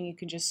something you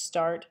can just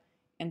start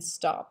and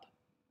stop.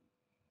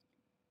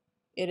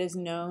 It is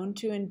known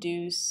to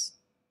induce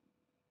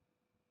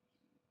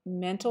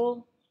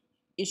mental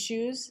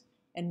issues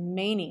and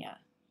mania.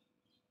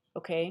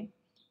 Okay?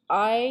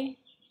 I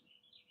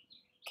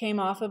came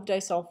off of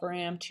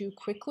disulfram too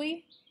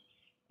quickly,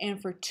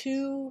 and for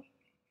 2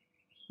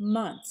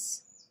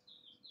 months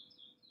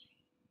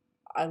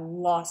I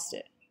lost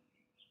it.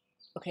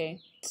 Okay,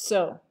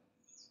 so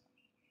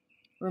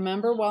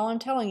remember while I'm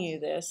telling you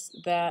this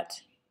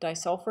that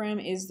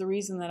disulfram is the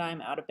reason that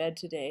I'm out of bed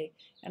today,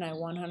 and I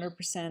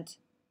 100%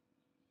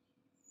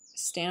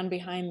 stand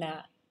behind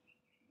that.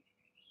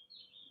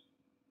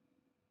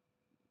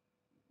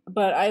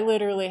 But I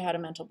literally had a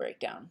mental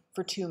breakdown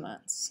for 2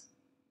 months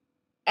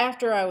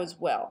after I was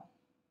well.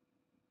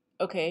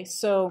 Okay,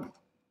 so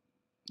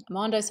I'm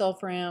on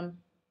disulfram,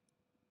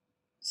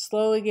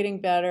 slowly getting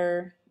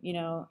better. You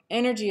know,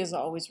 energy is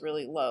always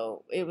really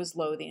low. It was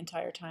low the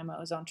entire time I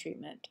was on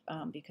treatment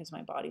because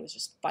my body was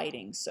just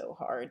fighting so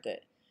hard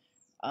that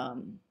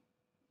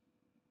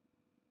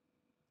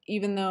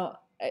even though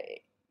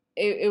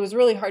it was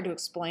really hard to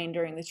explain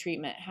during the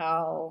treatment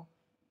how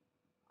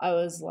I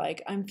was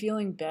like, I'm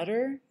feeling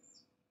better,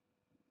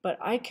 but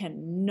I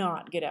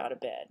cannot get out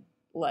of bed.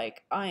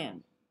 Like, I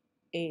am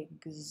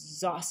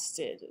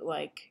exhausted.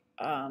 Like,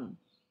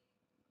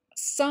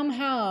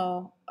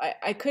 somehow,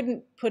 I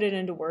couldn't put it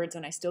into words,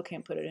 and I still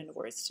can't put it into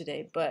words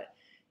today, but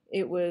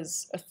it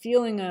was a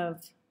feeling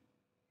of,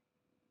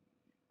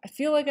 I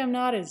feel like I'm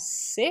not as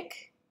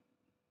sick,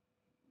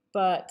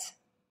 but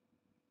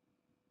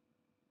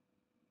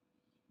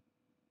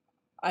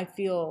I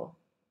feel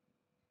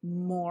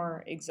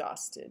more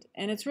exhausted.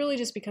 And it's really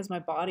just because my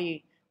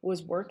body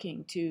was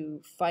working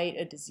to fight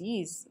a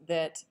disease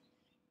that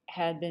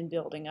had been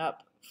building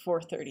up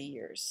for 30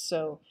 years.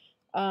 So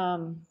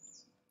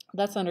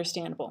that's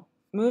understandable.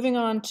 Moving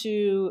on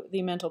to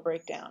the mental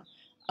breakdown.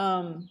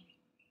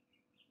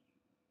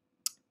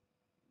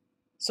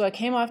 So I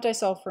came off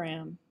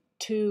disulfram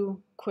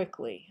too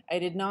quickly. I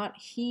did not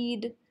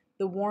heed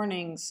the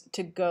warnings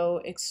to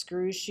go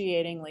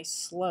excruciatingly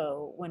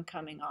slow when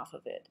coming off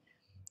of it.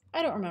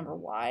 I don't remember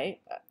why.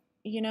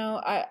 You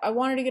know, I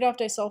wanted to get off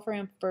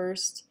disulfram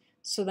first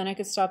so then I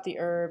could stop the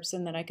herbs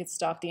and then I could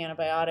stop the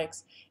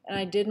antibiotics. And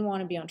I didn't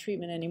want to be on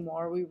treatment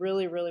anymore. We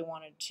really, really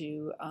wanted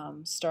to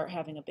start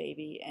having a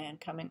baby, and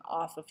coming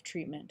off of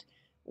treatment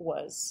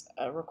was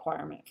a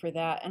requirement for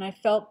that. And I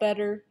felt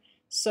better,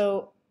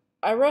 so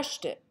I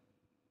rushed it.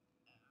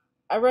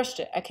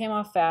 I came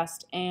off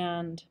fast,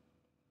 and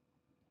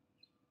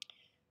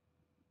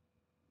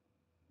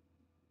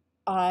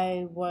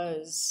I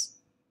was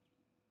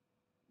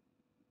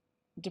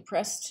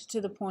depressed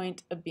to the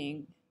point of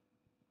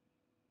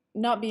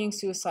not being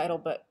suicidal,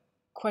 but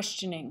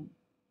questioning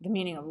the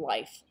meaning of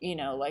life. You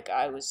know, like,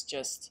 I was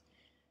just,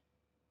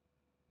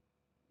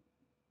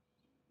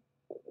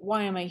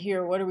 why am I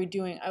here? What are we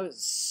doing? I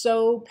was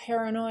so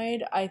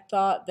paranoid. I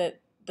thought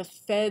that the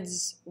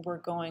feds were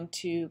going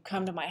to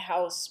come to my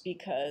house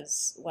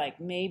because, like,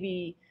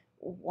 maybe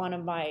one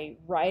of my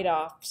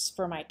write-offs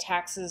for my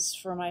taxes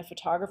for my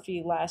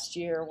photography last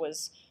year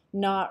was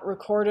not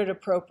recorded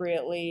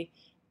appropriately,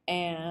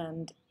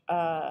 and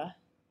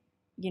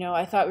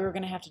I thought we were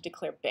going to have to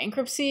declare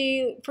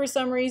bankruptcy for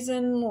some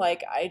reason.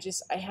 Like, I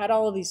had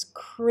all of these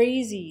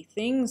crazy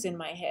things in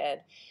my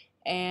head,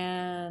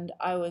 and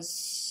I was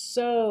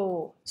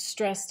so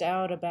stressed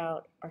out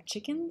about our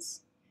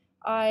chickens.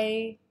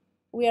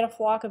 We had a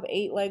flock of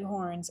 8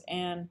 leghorns,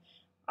 and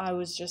I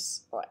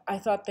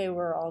thought they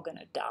were all going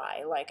to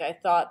die. Like, I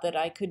thought that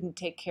I couldn't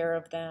take care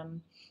of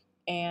them,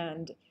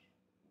 and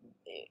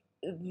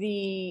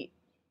the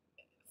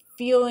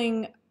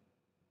feeling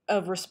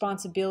of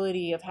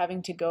responsibility of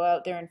having to go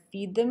out there and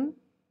feed them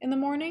in the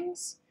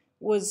mornings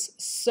was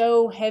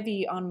so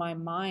heavy on my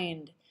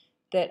mind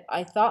that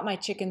I thought my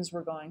chickens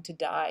were going to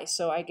die.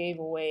 So I gave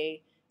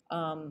away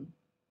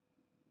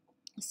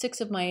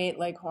 6 of my 8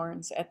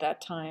 leghorns at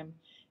that time.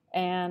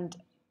 And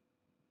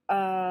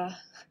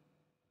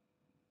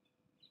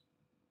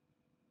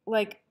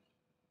like,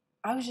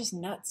 I was just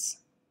nuts.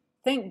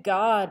 Thank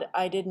God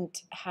I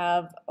didn't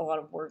have a lot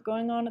of work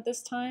going on at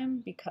this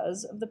time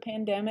because of the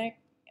pandemic,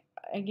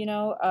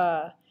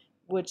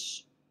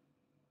 which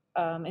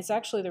is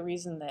actually the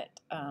reason that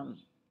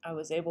I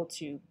was able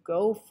to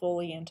go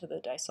fully into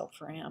the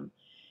Disulfram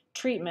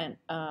treatment.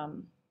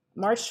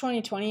 March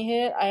 2020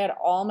 hit, I had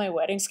all my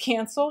weddings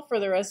canceled for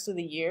the rest of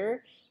the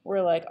year.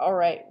 We're like, all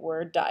right,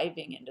 we're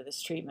diving into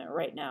this treatment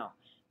right now.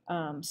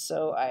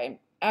 So I'm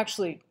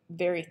actually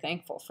very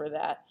thankful for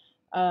that.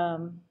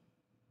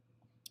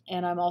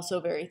 And I'm also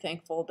very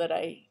thankful that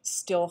I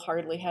still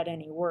hardly had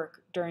any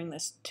work during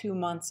this 2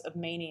 months of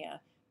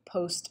mania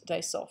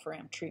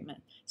post-disulfram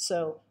treatment.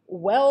 So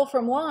well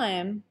from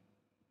Lyme,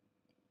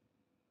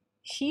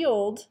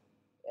 healed,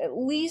 at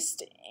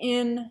least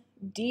in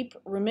deep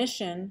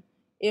remission,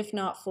 if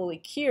not fully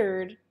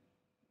cured,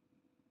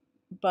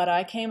 but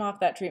I came off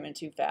that treatment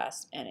too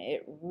fast, and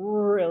it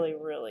really,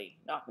 really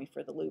knocked me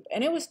for the loop.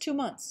 And it was 2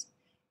 months.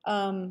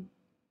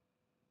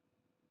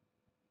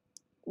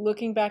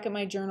 Looking back at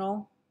my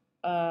journal,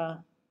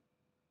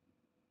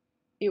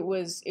 it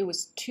was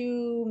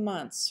 2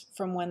 months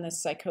from when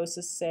this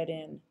psychosis set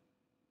in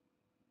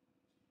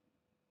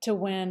to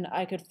when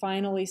I could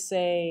finally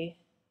say,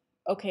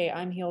 okay,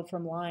 I'm healed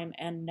from Lyme,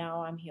 and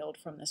now I'm healed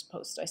from this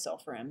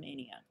post-disulfram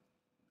mania.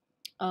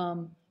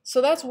 So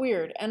that's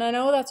weird, and I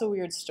know that's a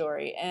weird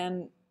story,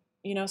 and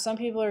some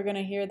people are going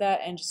to hear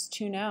that and just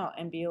tune out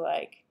and be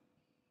like,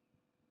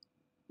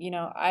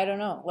 I don't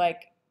know,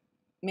 like,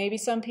 maybe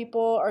some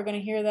people are going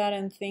to hear that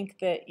and think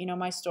that,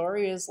 my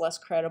story is less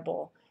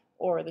credible,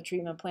 or the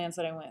treatment plans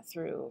that I went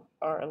through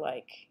are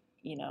like,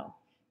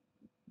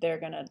 they're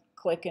going to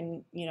click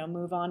and,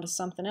 move on to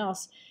something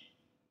else.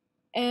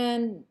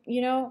 And,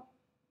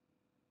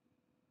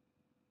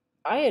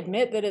 I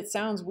admit that it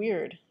sounds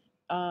weird,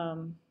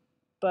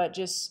 but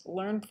just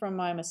learn from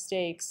my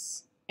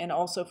mistakes and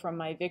also from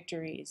my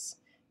victories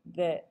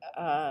that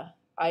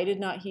I did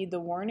not heed the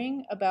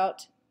warning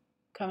about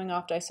coming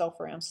off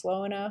disulfram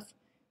slow enough,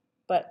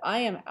 but I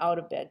am out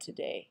of bed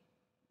today,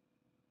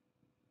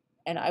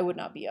 and I would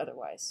not be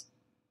otherwise.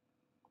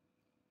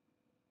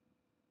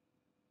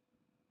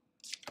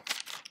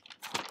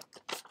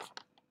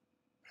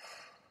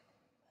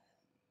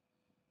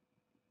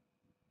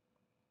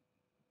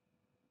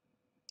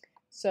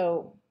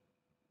 So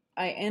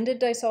I ended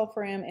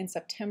disulfram in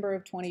September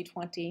of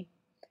 2020,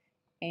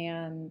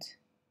 and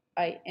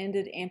I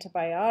ended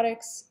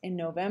antibiotics in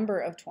November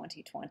of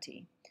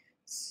 2020,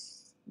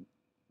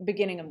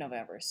 beginning of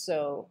November.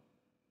 So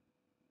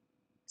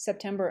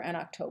September and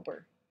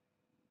October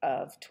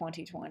of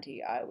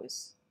 2020, I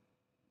was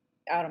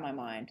out of my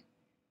mind.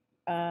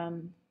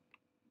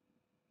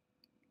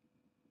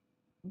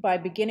 By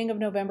beginning of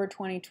November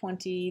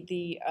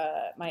 2020,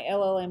 my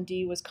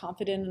LLMD was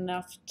confident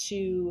enough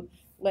to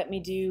let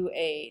me do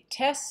a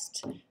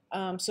test.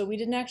 So we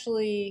didn't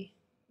actually,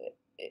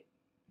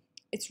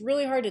 it's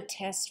really hard to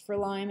test for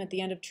Lyme at the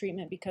end of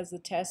treatment because the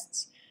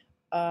tests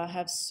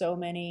have so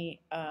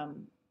many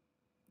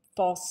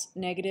false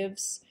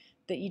negatives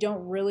that you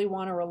don't really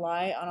want to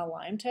rely on a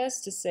Lyme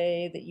test to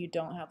say that you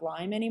don't have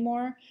Lyme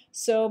anymore.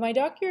 So my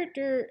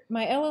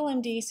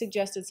LLMD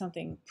suggested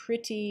something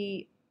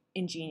pretty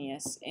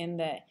ingenious in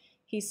that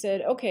he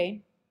said,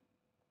 okay,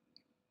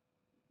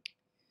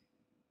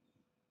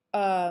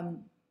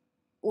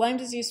 Lyme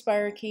disease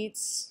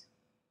spirochetes,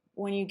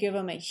 when you give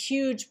them a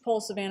huge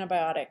pulse of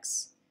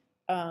antibiotics,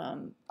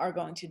 are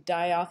going to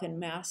die off in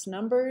mass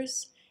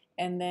numbers,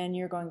 and then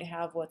you're going to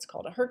have what's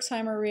called a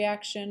Herxheimer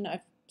reaction.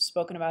 I've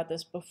spoken about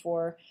this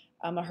before.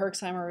 A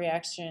Herxheimer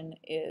reaction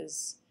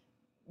is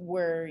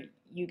where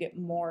you get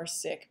more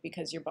sick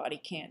because your body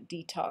can't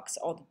detox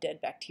all the dead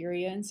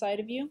bacteria inside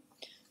of you.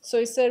 So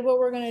he said, what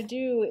we're going to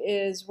do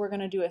is we're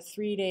going to do a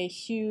 3-day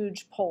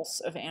huge pulse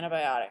of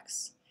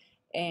antibiotics.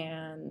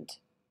 And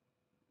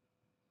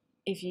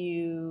if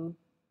you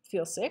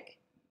feel sick,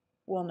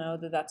 we'll know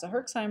that that's a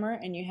Herxheimer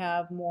and you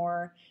have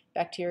more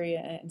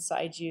bacteria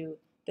inside you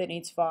that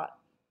needs fought.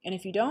 And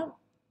if you don't,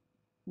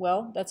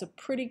 well, that's a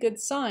pretty good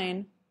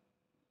sign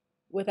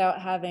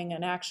without having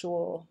an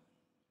actual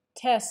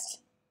test.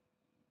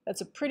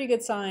 That's a pretty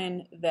good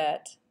sign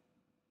that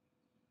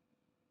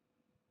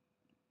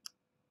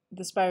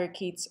the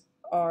spirochetes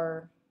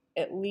are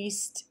at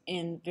least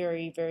in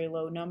very, very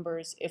low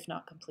numbers, if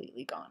not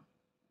completely gone.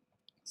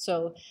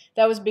 So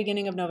that was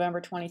beginning of November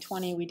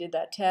 2020. We did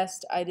that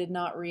test. I did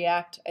not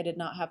react. I did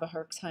not have a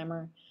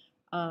Herxheimer.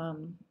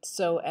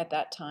 So at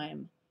that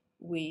time,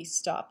 we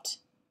stopped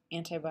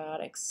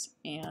antibiotics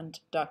and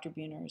Dr.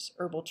 Buhner's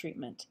herbal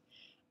treatment.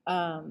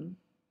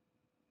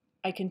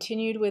 I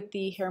continued with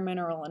the hair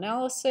mineral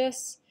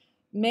analysis,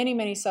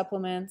 many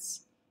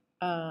supplements,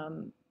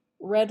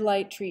 red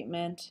light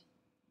treatment,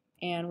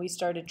 and we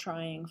started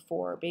trying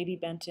for baby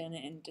Benton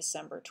in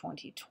December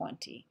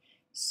 2020.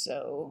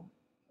 So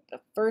the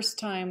first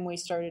time we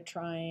started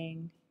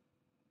trying,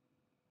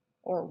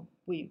 or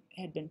we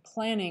had been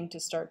planning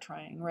to start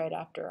trying right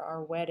after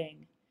our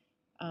wedding,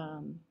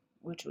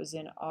 which was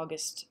in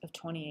August of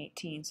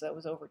 2018, so that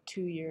was over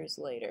 2 years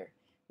later.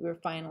 We were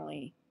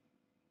finally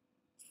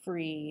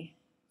free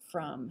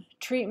from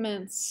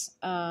treatments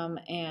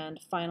and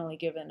finally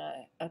given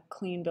a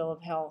clean bill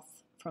of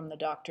health from the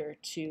doctor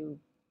to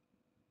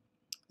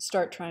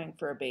start trying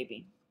for a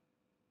baby.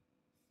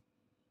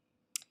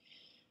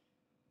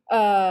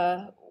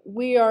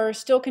 We are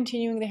still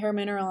continuing the hair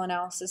mineral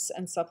analysis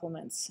and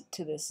supplements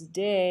to this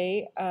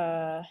day.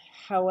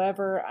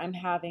 However, I'm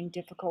having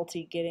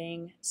difficulty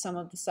getting some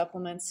of the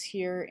supplements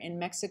here in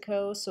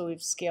Mexico, so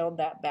we've scaled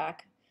that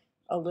back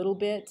a little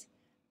bit.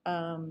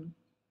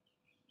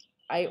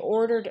 I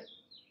ordered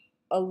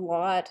a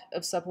lot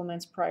of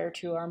supplements prior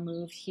to our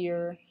move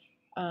here,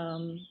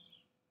 and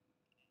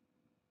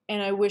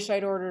I wish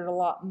I'd ordered a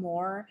lot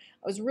more.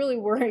 I was really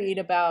worried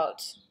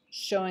about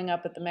showing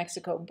up at the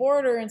Mexico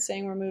border and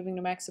saying we're moving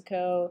to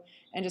Mexico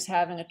and just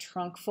having a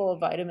trunk full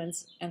of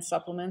vitamins and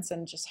supplements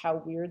and just how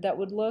weird that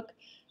would look.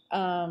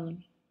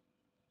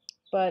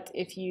 But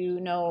if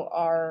you know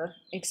our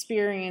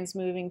experience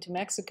moving to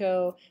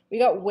Mexico, we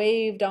got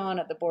waved on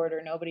at the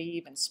border. Nobody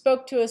even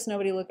spoke to us.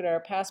 Nobody looked at our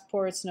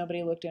passports.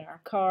 Nobody looked in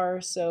our car.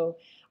 So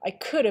I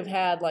could have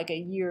had like a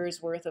year's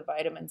worth of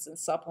vitamins and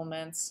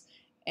supplements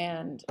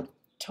and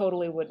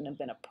totally wouldn't have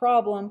been a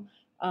problem.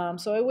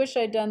 So I wish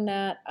I'd done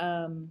that.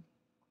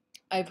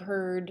 I've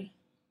heard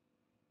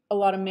a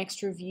lot of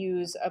mixed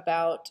reviews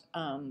about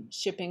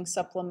shipping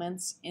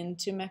supplements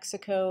into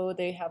Mexico.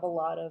 They have a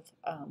lot of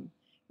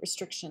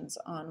restrictions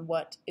on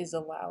what is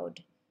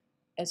allowed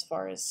as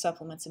far as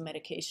supplements and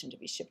medication to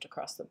be shipped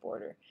across the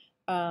border.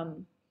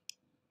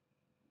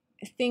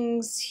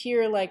 Things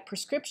here like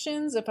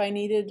prescriptions, if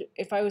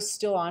I was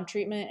still on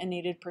treatment and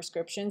needed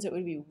prescriptions, it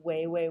would be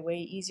way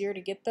easier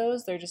to get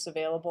those. They're just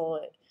available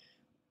at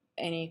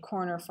any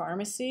corner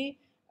pharmacy.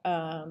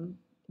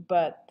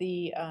 But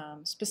the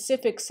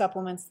specific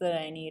supplements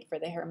that I need for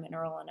the hair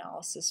mineral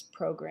analysis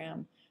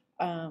program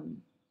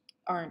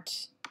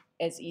aren't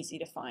as easy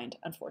to find,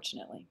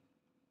 unfortunately.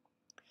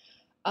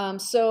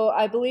 So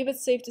I believe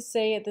it's safe to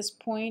say at this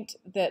point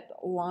that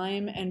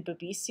Lyme and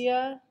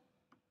Babesia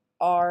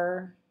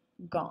are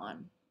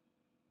gone,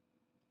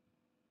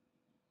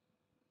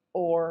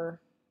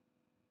 or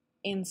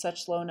in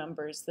such low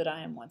numbers that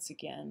I am once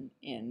again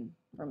in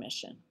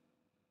remission.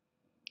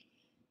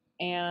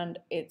 And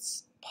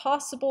it's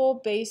possible,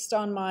 based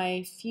on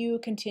my few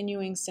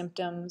continuing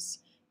symptoms,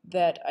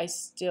 that I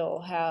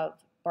still have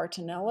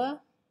Bartonella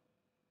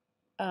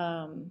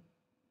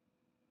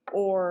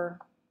or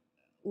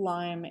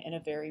Lyme in a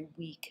very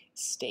weak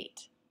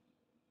state.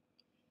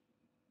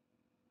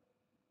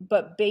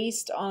 But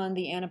based on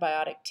the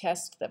antibiotic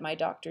test that my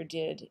doctor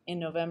did in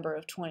November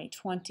of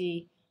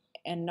 2020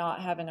 and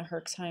not having a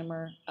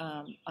Herxheimer,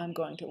 I'm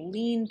going to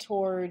lean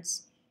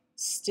towards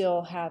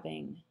still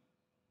having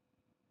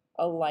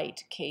a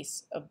light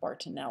case of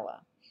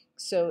Bartonella.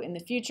 So in the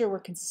future, we're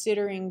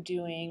considering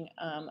doing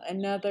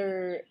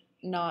another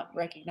not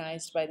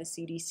recognized by the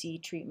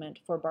CDC treatment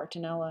for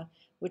Bartonella,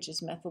 which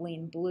is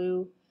methylene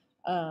blue.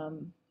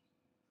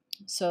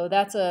 So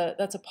that's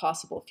a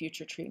possible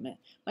future treatment.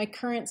 My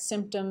current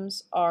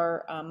symptoms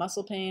are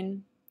muscle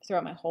pain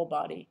throughout my whole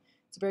body.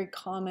 It's a very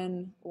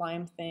common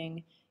Lyme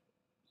thing.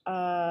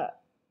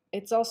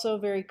 It's also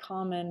very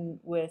common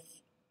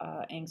with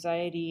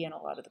anxiety and a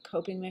lot of the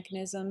coping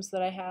mechanisms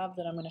that I have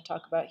that I'm going to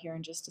talk about here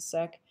in just a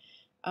sec.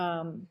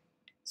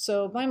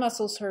 So my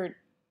muscles hurt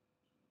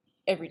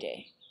every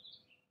day.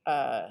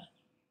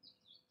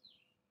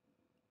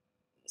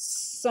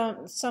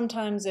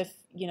 Sometimes if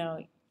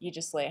you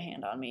just lay a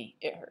hand on me,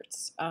 it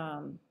hurts.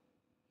 And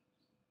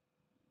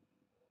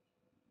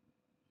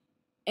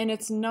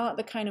it's not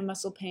the kind of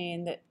muscle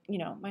pain that,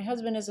 my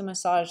husband is a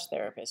massage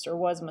therapist, or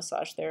was a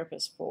massage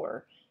therapist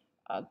for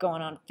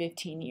going on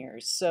 15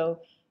 years. So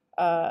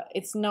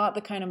it's not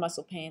the kind of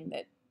muscle pain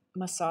that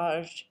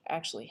massage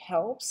actually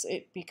helps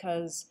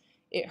because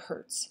it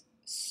hurts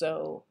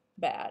so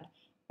bad.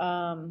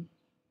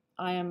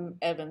 I am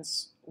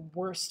Evan's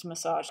worst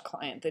massage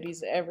client that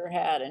he's ever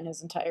had in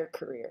his entire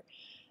career.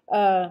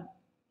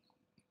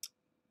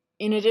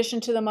 In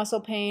addition to the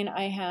muscle pain,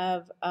 I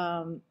have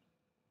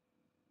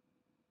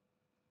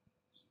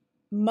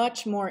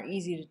much more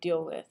easy to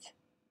deal with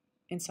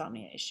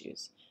insomnia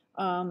issues.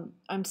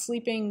 I'm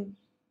sleeping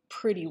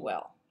pretty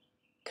well.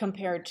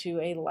 compared to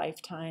a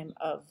lifetime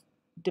of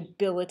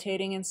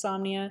debilitating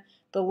insomnia.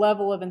 The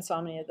level of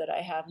insomnia that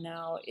I have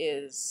now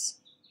is,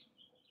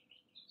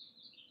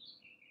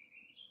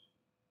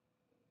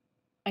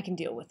 I can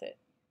deal with it.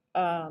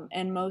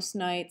 And most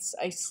nights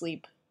I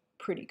sleep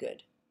pretty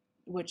good,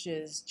 which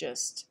is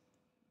just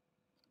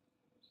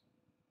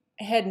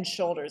head and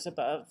shoulders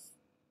above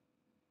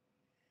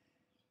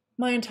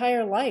my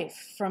entire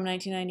life from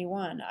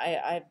 1991.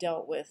 I've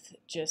dealt with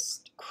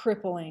just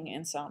crippling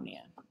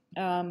insomnia.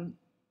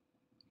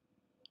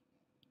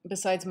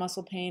 Besides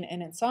muscle pain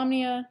and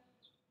insomnia,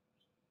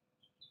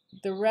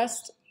 the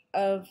rest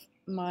of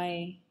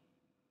my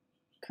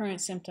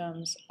current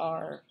symptoms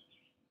are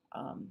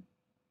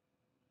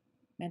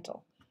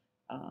mental.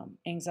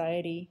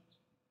 Anxiety,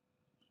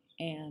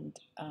 and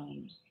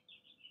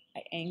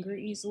I anger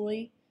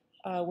easily,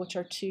 which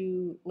are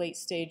two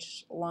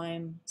late-stage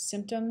Lyme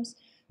symptoms.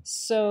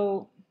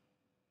 So,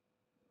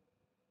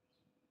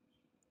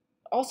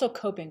 also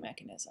coping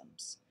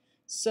mechanisms.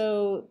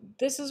 So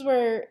this is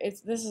where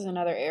this is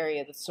another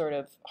area that's sort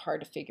of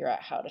hard to figure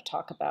out how to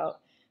talk about.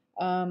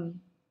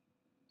 When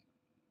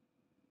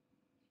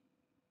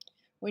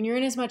you're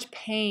in as much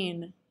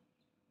pain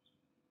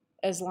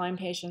as Lyme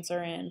patients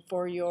are in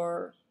for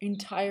your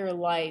entire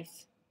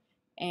life,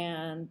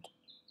 and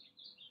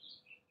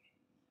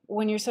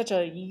when you're such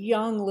a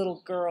young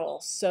little girl,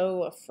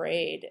 so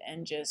afraid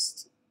and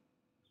just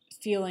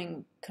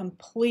feeling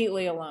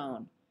completely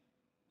alone,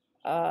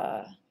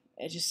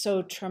 it's just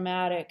so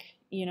traumatic,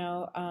 you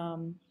know.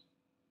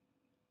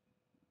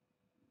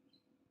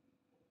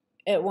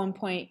 At one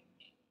point,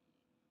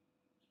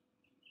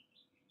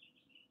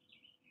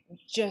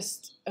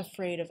 just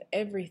afraid of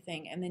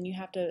everything, and then you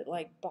have to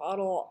like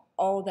bottle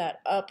all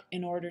that up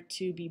in order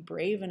to be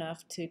brave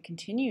enough to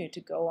continue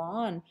to go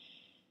on.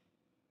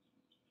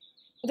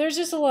 There's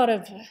just a lot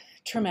of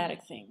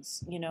traumatic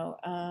things, you know.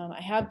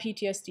 I have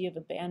PTSD of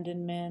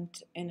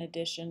abandonment in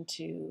addition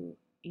to,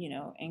 you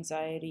know,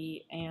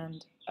 anxiety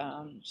and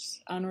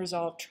just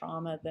unresolved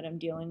trauma that I'm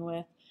dealing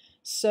with.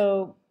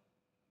 So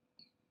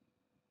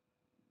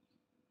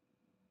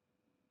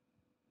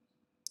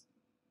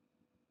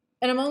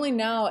and I'm only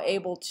now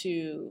able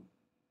to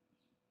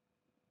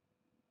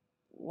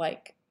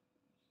like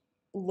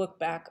look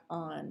back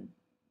on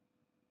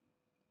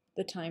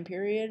the time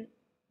period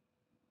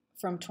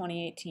from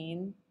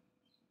 2018,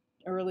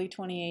 early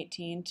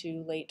 2018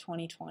 to late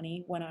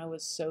 2020, when I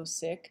was so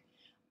sick.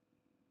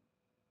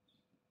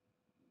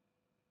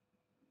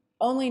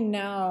 Only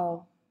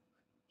now,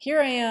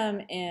 here I am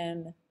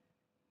in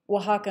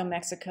Oaxaca,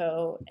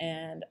 Mexico,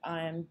 and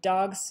I'm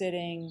dog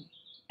sitting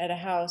at a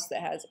house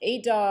that has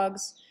 8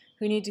 dogs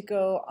who need to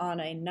go on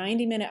a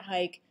 90-minute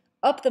hike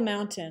up the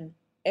mountain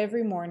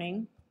every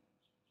morning,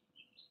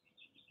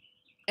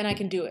 and I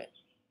can do it.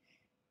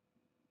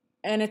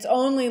 And it's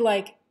only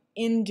like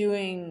in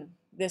doing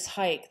this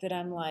hike that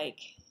I'm like,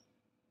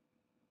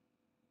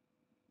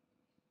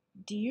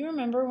 do you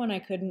remember when I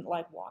couldn't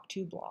like walk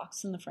 2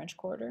 blocks in the French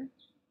Quarter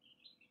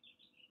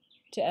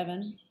to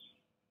Evan?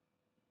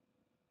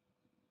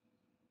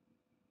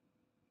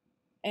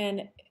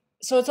 And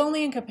so it's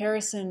only in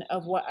comparison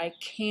of what I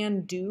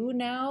can do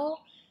now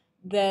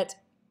that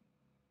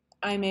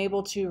I'm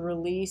able to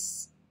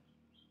release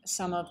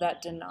some of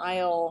that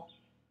denial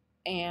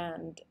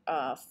and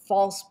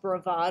false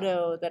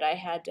bravado that I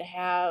had to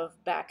have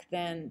back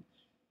then,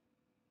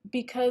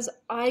 because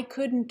I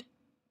couldn't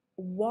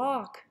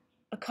walk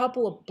a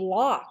couple of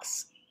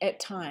blocks at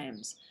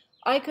times.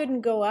 I couldn't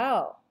go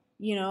out,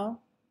 you know.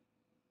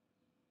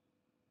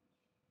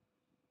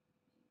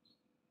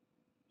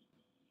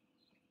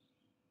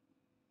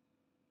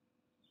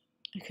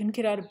 I couldn't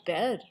get out of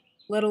bed,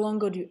 let alone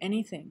go do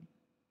anything.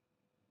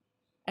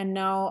 And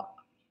now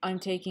I'm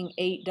taking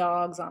 8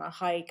 dogs on a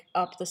hike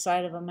up the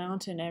side of a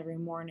mountain every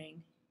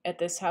morning at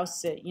this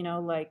house sit, you know,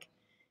 like,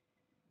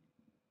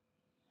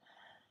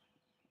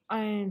 I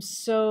am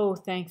so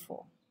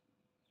thankful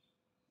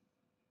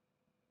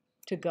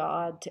to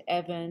God, to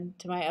Evan,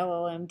 to my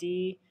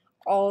LLMD,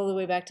 all the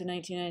way back to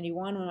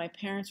 1991 when my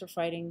parents were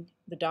fighting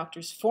the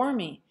doctors for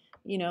me,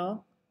 you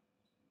know.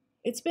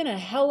 It's been a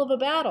hell of a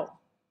battle.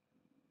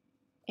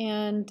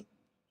 And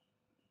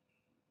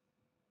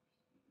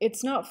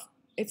it's not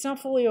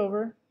fully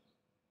over,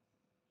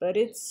 but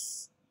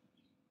it's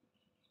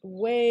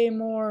way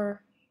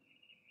more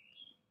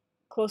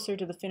closer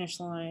to the finish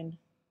line.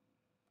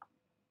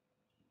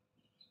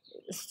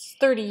 It's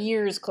 30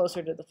 years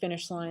closer to the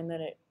finish line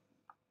than it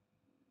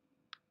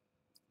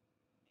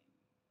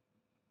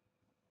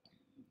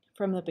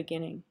from the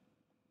beginning.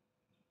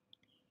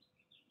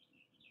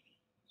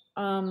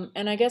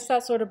 And I guess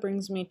that sort of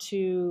brings me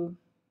to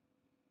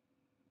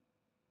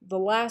the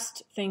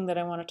last thing that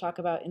I want to talk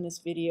about in this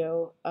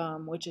video,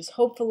 which is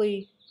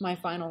hopefully my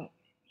final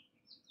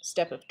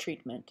step of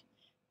treatment.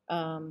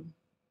 I'm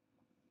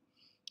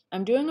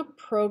doing a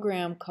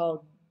program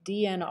called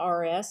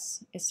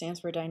DNRS. It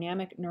stands for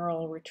Dynamic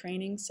Neural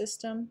Retraining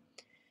System.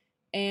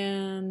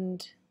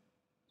 And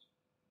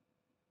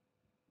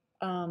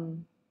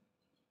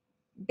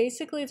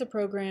basically it's a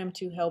program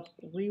to help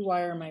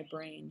rewire my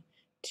brain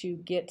to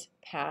get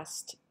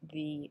past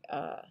the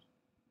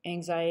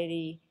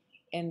anxiety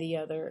and the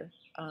other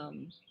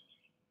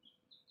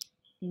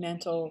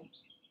mental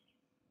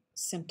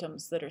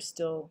symptoms that are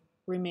still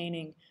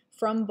remaining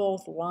from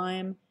both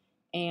Lyme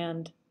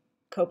and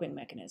coping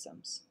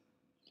mechanisms.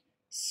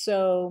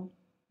 So,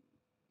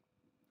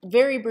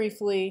 very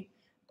briefly,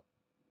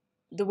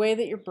 the way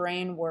that your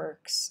brain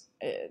works,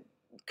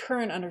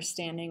 current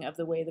understanding of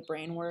the way the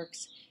brain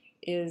works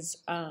is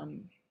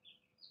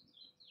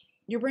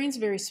your brain's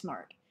very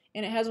smart,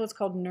 and it has what's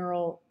called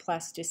neural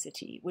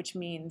plasticity, which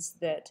means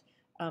that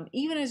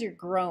even as you're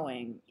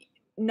growing,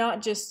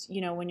 not just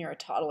when you're a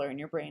toddler and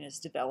your brain is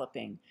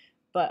developing,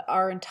 but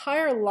our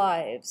entire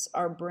lives,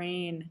 our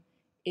brain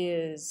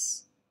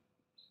is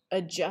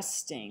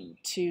adjusting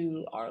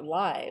to our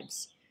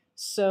lives.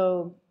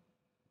 So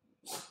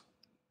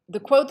the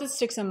quote that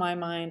sticks in my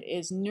mind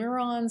is,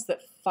 neurons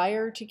that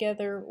fire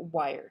together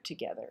wire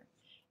together.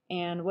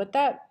 And what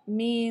that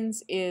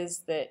means is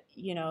that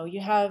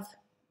you have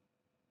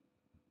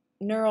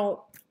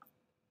neural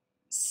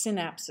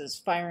synapses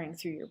firing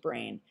through your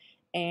brain,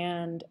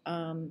 and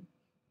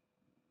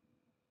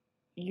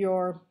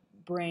your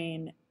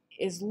brain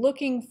is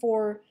looking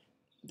for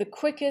the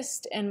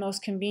quickest and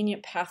most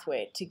convenient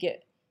pathway to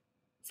get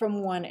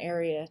from one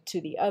area to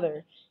the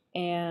other.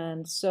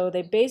 And so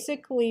they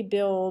basically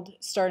build,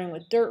 starting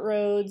with dirt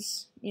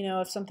roads,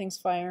 if something's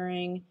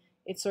firing,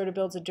 it sort of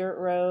builds a dirt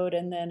road,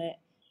 and then it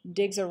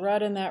digs a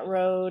rut in that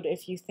road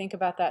if you think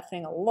about that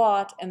thing a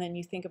lot, and then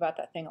you think about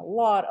that thing a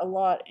lot,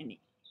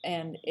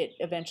 and it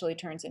eventually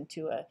turns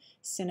into a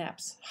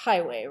synapse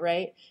highway,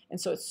 right?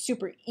 And so it's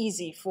super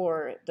easy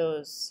for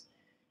those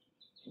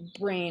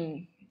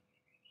brain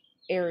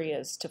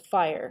areas to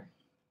fire.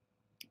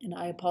 And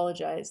I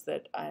apologize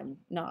that I'm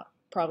not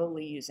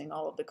probably using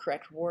all of the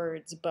correct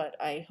words, but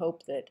I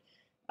hope that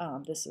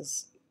this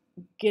is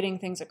getting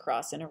things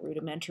across in a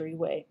rudimentary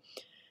way.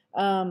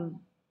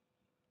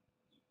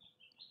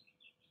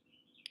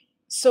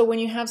 So when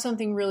you have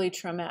something really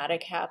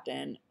traumatic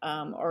happen,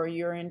 or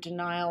you're in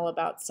denial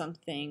about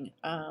something,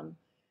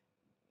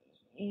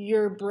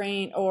 your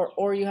brain,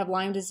 or you have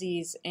Lyme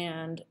disease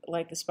and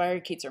like the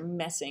spirochetes are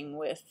messing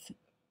with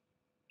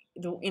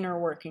the inner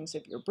workings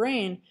of your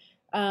brain,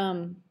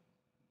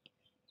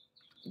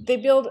 they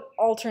build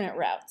alternate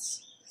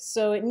routes.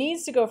 So it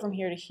needs to go from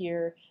here to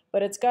here,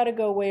 but it's got to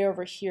go way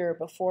over here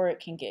before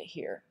it can get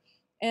here.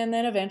 And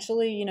then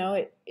eventually,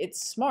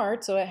 it's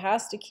smart, so it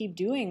has to keep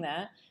doing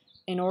that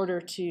in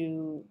order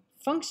to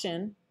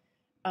function.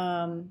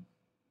 And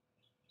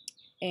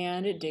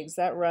it digs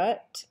that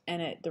rut,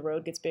 and the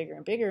road gets bigger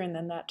and bigger, and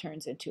then that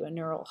turns into a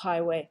neural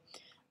highway.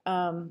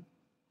 And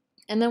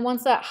then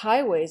once that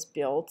highway is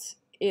built,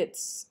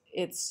 it's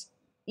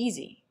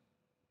easy.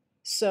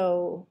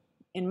 So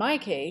in my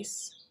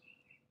case,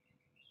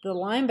 the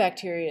Lyme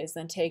bacteria is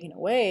then taken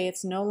away.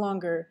 It's no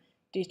longer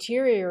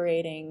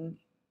deteriorating,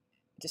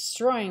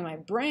 destroying my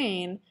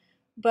brain,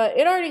 but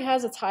it already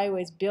has its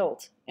highways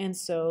built, and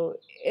so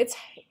it's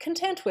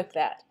content with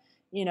that,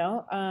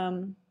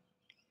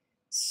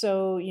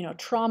 So,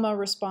 trauma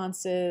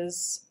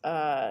responses,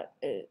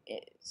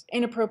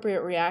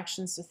 inappropriate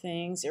reactions to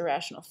things,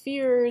 irrational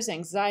fears,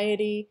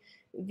 anxiety,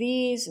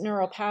 these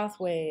neural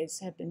pathways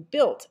have been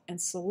built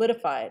and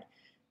solidified.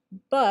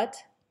 But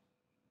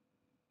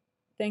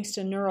thanks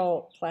to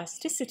neural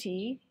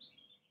plasticity,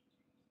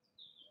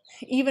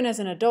 even as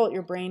an adult,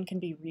 your brain can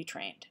be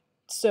retrained.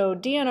 So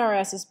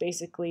DNRS is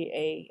basically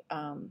a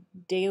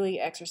daily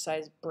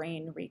exercise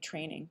brain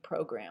retraining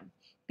program,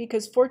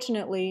 because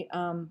fortunately,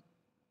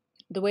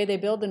 the way they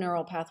build the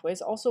neural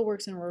pathways also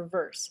works in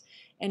reverse.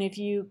 And if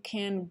you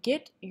can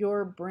get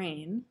your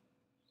brain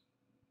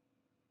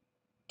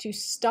to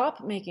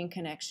stop making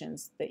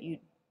connections that you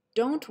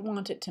don't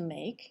want it to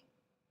make,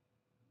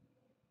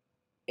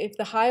 if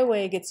the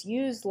highway gets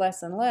used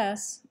less and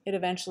less, it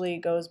eventually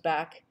goes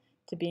back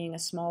to being a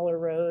smaller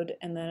road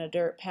and then a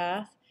dirt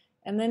path,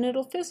 and then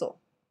it'll fizzle.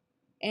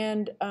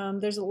 And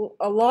there's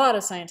a lot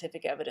of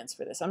scientific evidence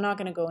for this. I'm not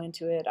going to go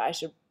into it. I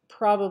should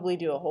probably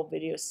do a whole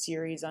video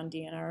series on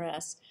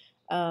DNRS.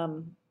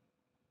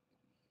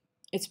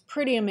 It's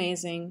pretty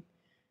amazing.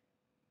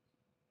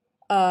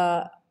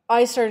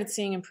 I started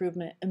seeing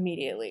improvement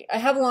immediately. I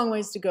have a long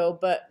ways to go,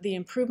 but the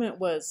improvement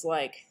was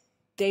like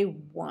day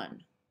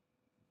one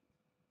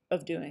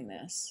of doing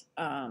this,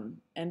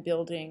 and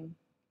building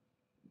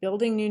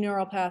new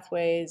neural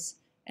pathways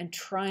and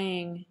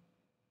trying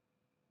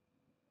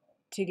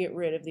to get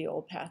rid of the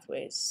old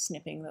pathways,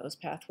 snipping those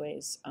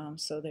pathways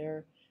so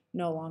they're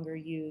no longer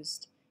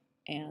used.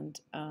 And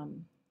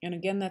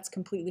again, that's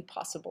completely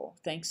possible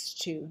thanks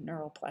to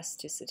neural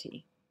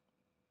plasticity.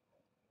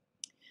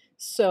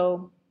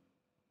 So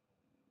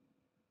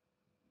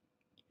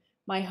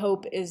my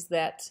hope is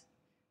that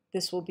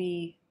this will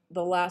be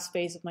the last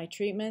phase of my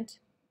treatment,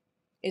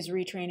 is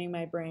retraining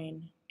my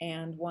brain,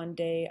 and one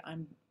day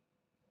I'm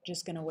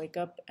just going to wake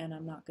up and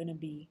I'm not going to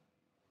be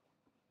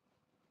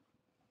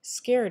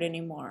scared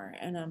anymore,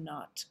 and I'm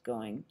not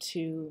going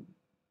to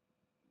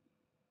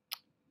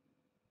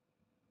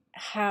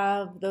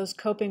have those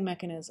coping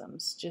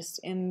mechanisms just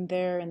in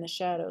there in the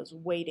shadows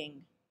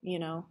waiting, you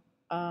know.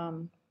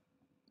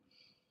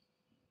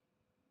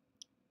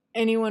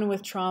 Anyone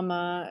with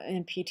trauma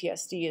and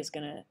PTSD is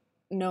going to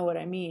know what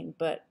I mean,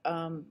 but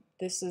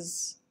this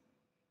is,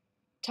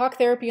 talk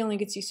therapy only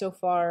gets you so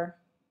far.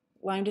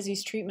 Lyme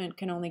disease treatment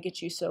can only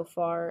get you so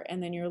far,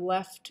 and then you're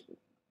left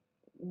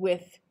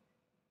with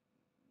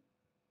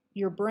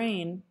your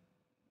brain,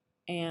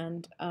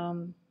 and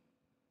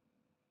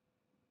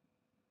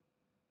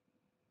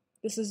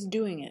this is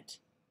doing it.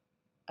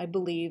 I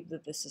believe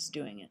that this is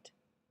doing it.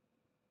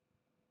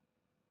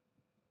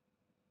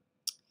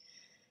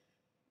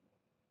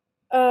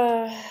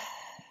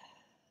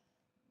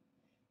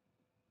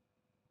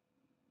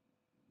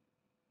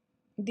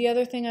 The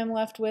other thing I'm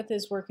left with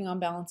is working on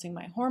balancing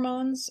my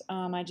hormones.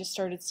 I just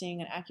started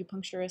seeing an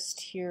acupuncturist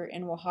here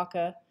in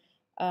Oaxaca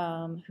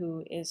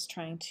who is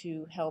trying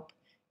to help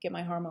get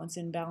my hormones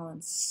in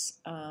balance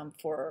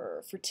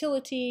for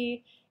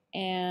fertility,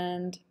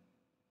 and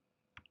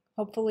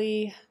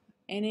hopefully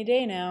any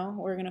day now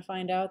we're going to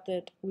find out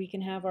that we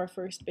can have our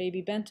first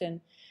baby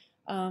Benton.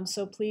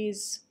 So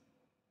please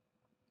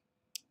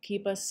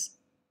keep us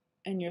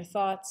in your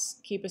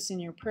thoughts, keep us in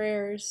your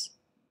prayers.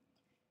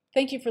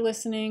 Thank you for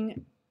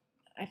listening.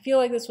 I feel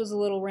like this was a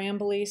little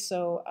rambly,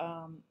 so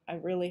I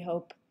really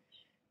hope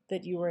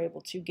that you were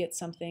able to get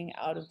something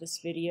out of this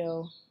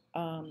video.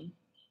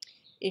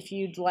 If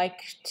you'd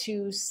like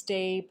to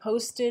stay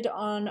posted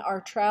on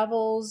our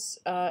travels,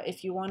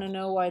 if you want to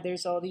know why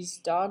there's all these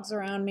dogs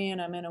around me and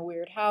I'm in a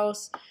weird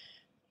house,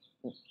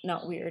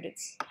 not weird,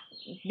 it's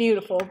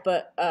beautiful,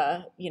 but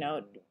you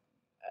know,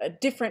 a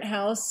different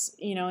house,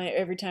 you know,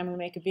 every time we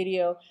make a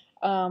video.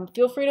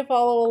 Feel free to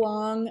follow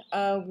along.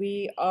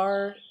 We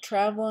are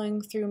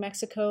traveling through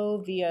Mexico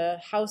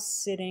via house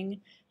sitting,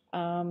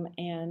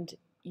 and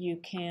you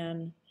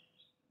can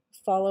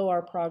follow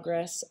our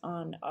progress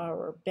on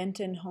our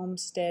Benton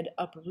Homestead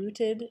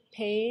Uprooted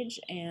page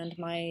and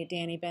my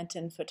Danny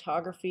Benton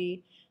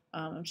photography.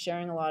 I'm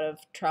sharing a lot of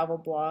travel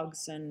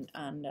blogs and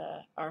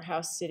our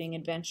house sitting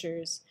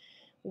adventures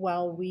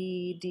while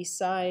we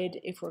decide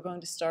if we're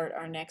going to start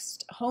our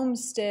next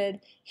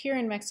homestead here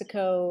in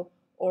Mexico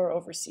or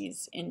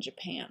overseas in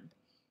Japan.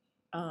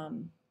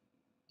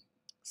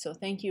 So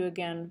thank you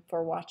again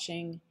for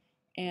watching,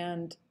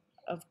 and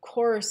of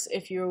course,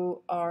 if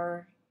you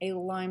are a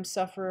Lyme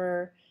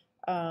sufferer,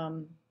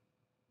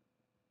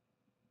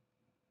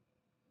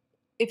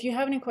 if you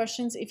have any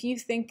questions, if you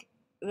think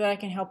that I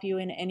can help you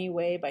in any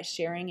way by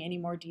sharing any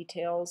more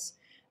details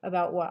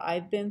about what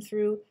I've been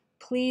through,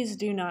 please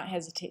do not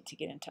hesitate to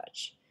get in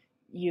touch.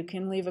 You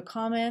can leave a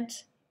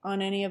comment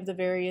on any of the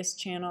various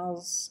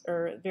channels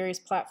or various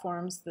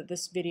platforms that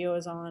this video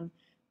is on.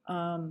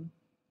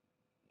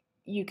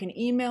 You can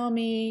email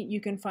me. You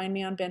can find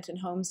me on Benton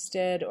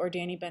Homestead or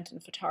Danny Benton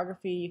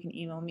Photography. You can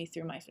email me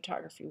through my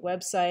photography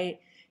website.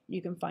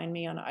 You can find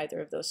me on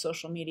either of those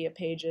social media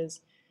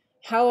pages.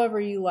 However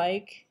you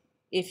like,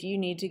 if you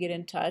need to get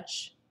in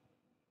touch,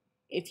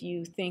 if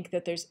you think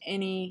that there's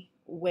any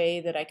way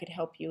that I could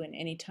help you in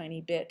any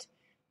tiny bit,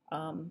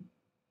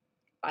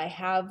 I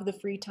have the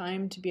free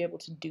time to be able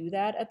to do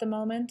that at the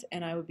moment,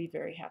 and I would be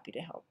very happy to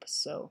help.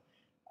 So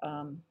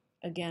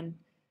again,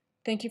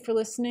 thank you for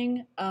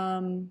listening,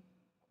 and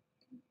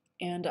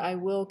I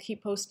will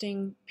keep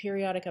posting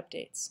periodic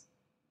updates.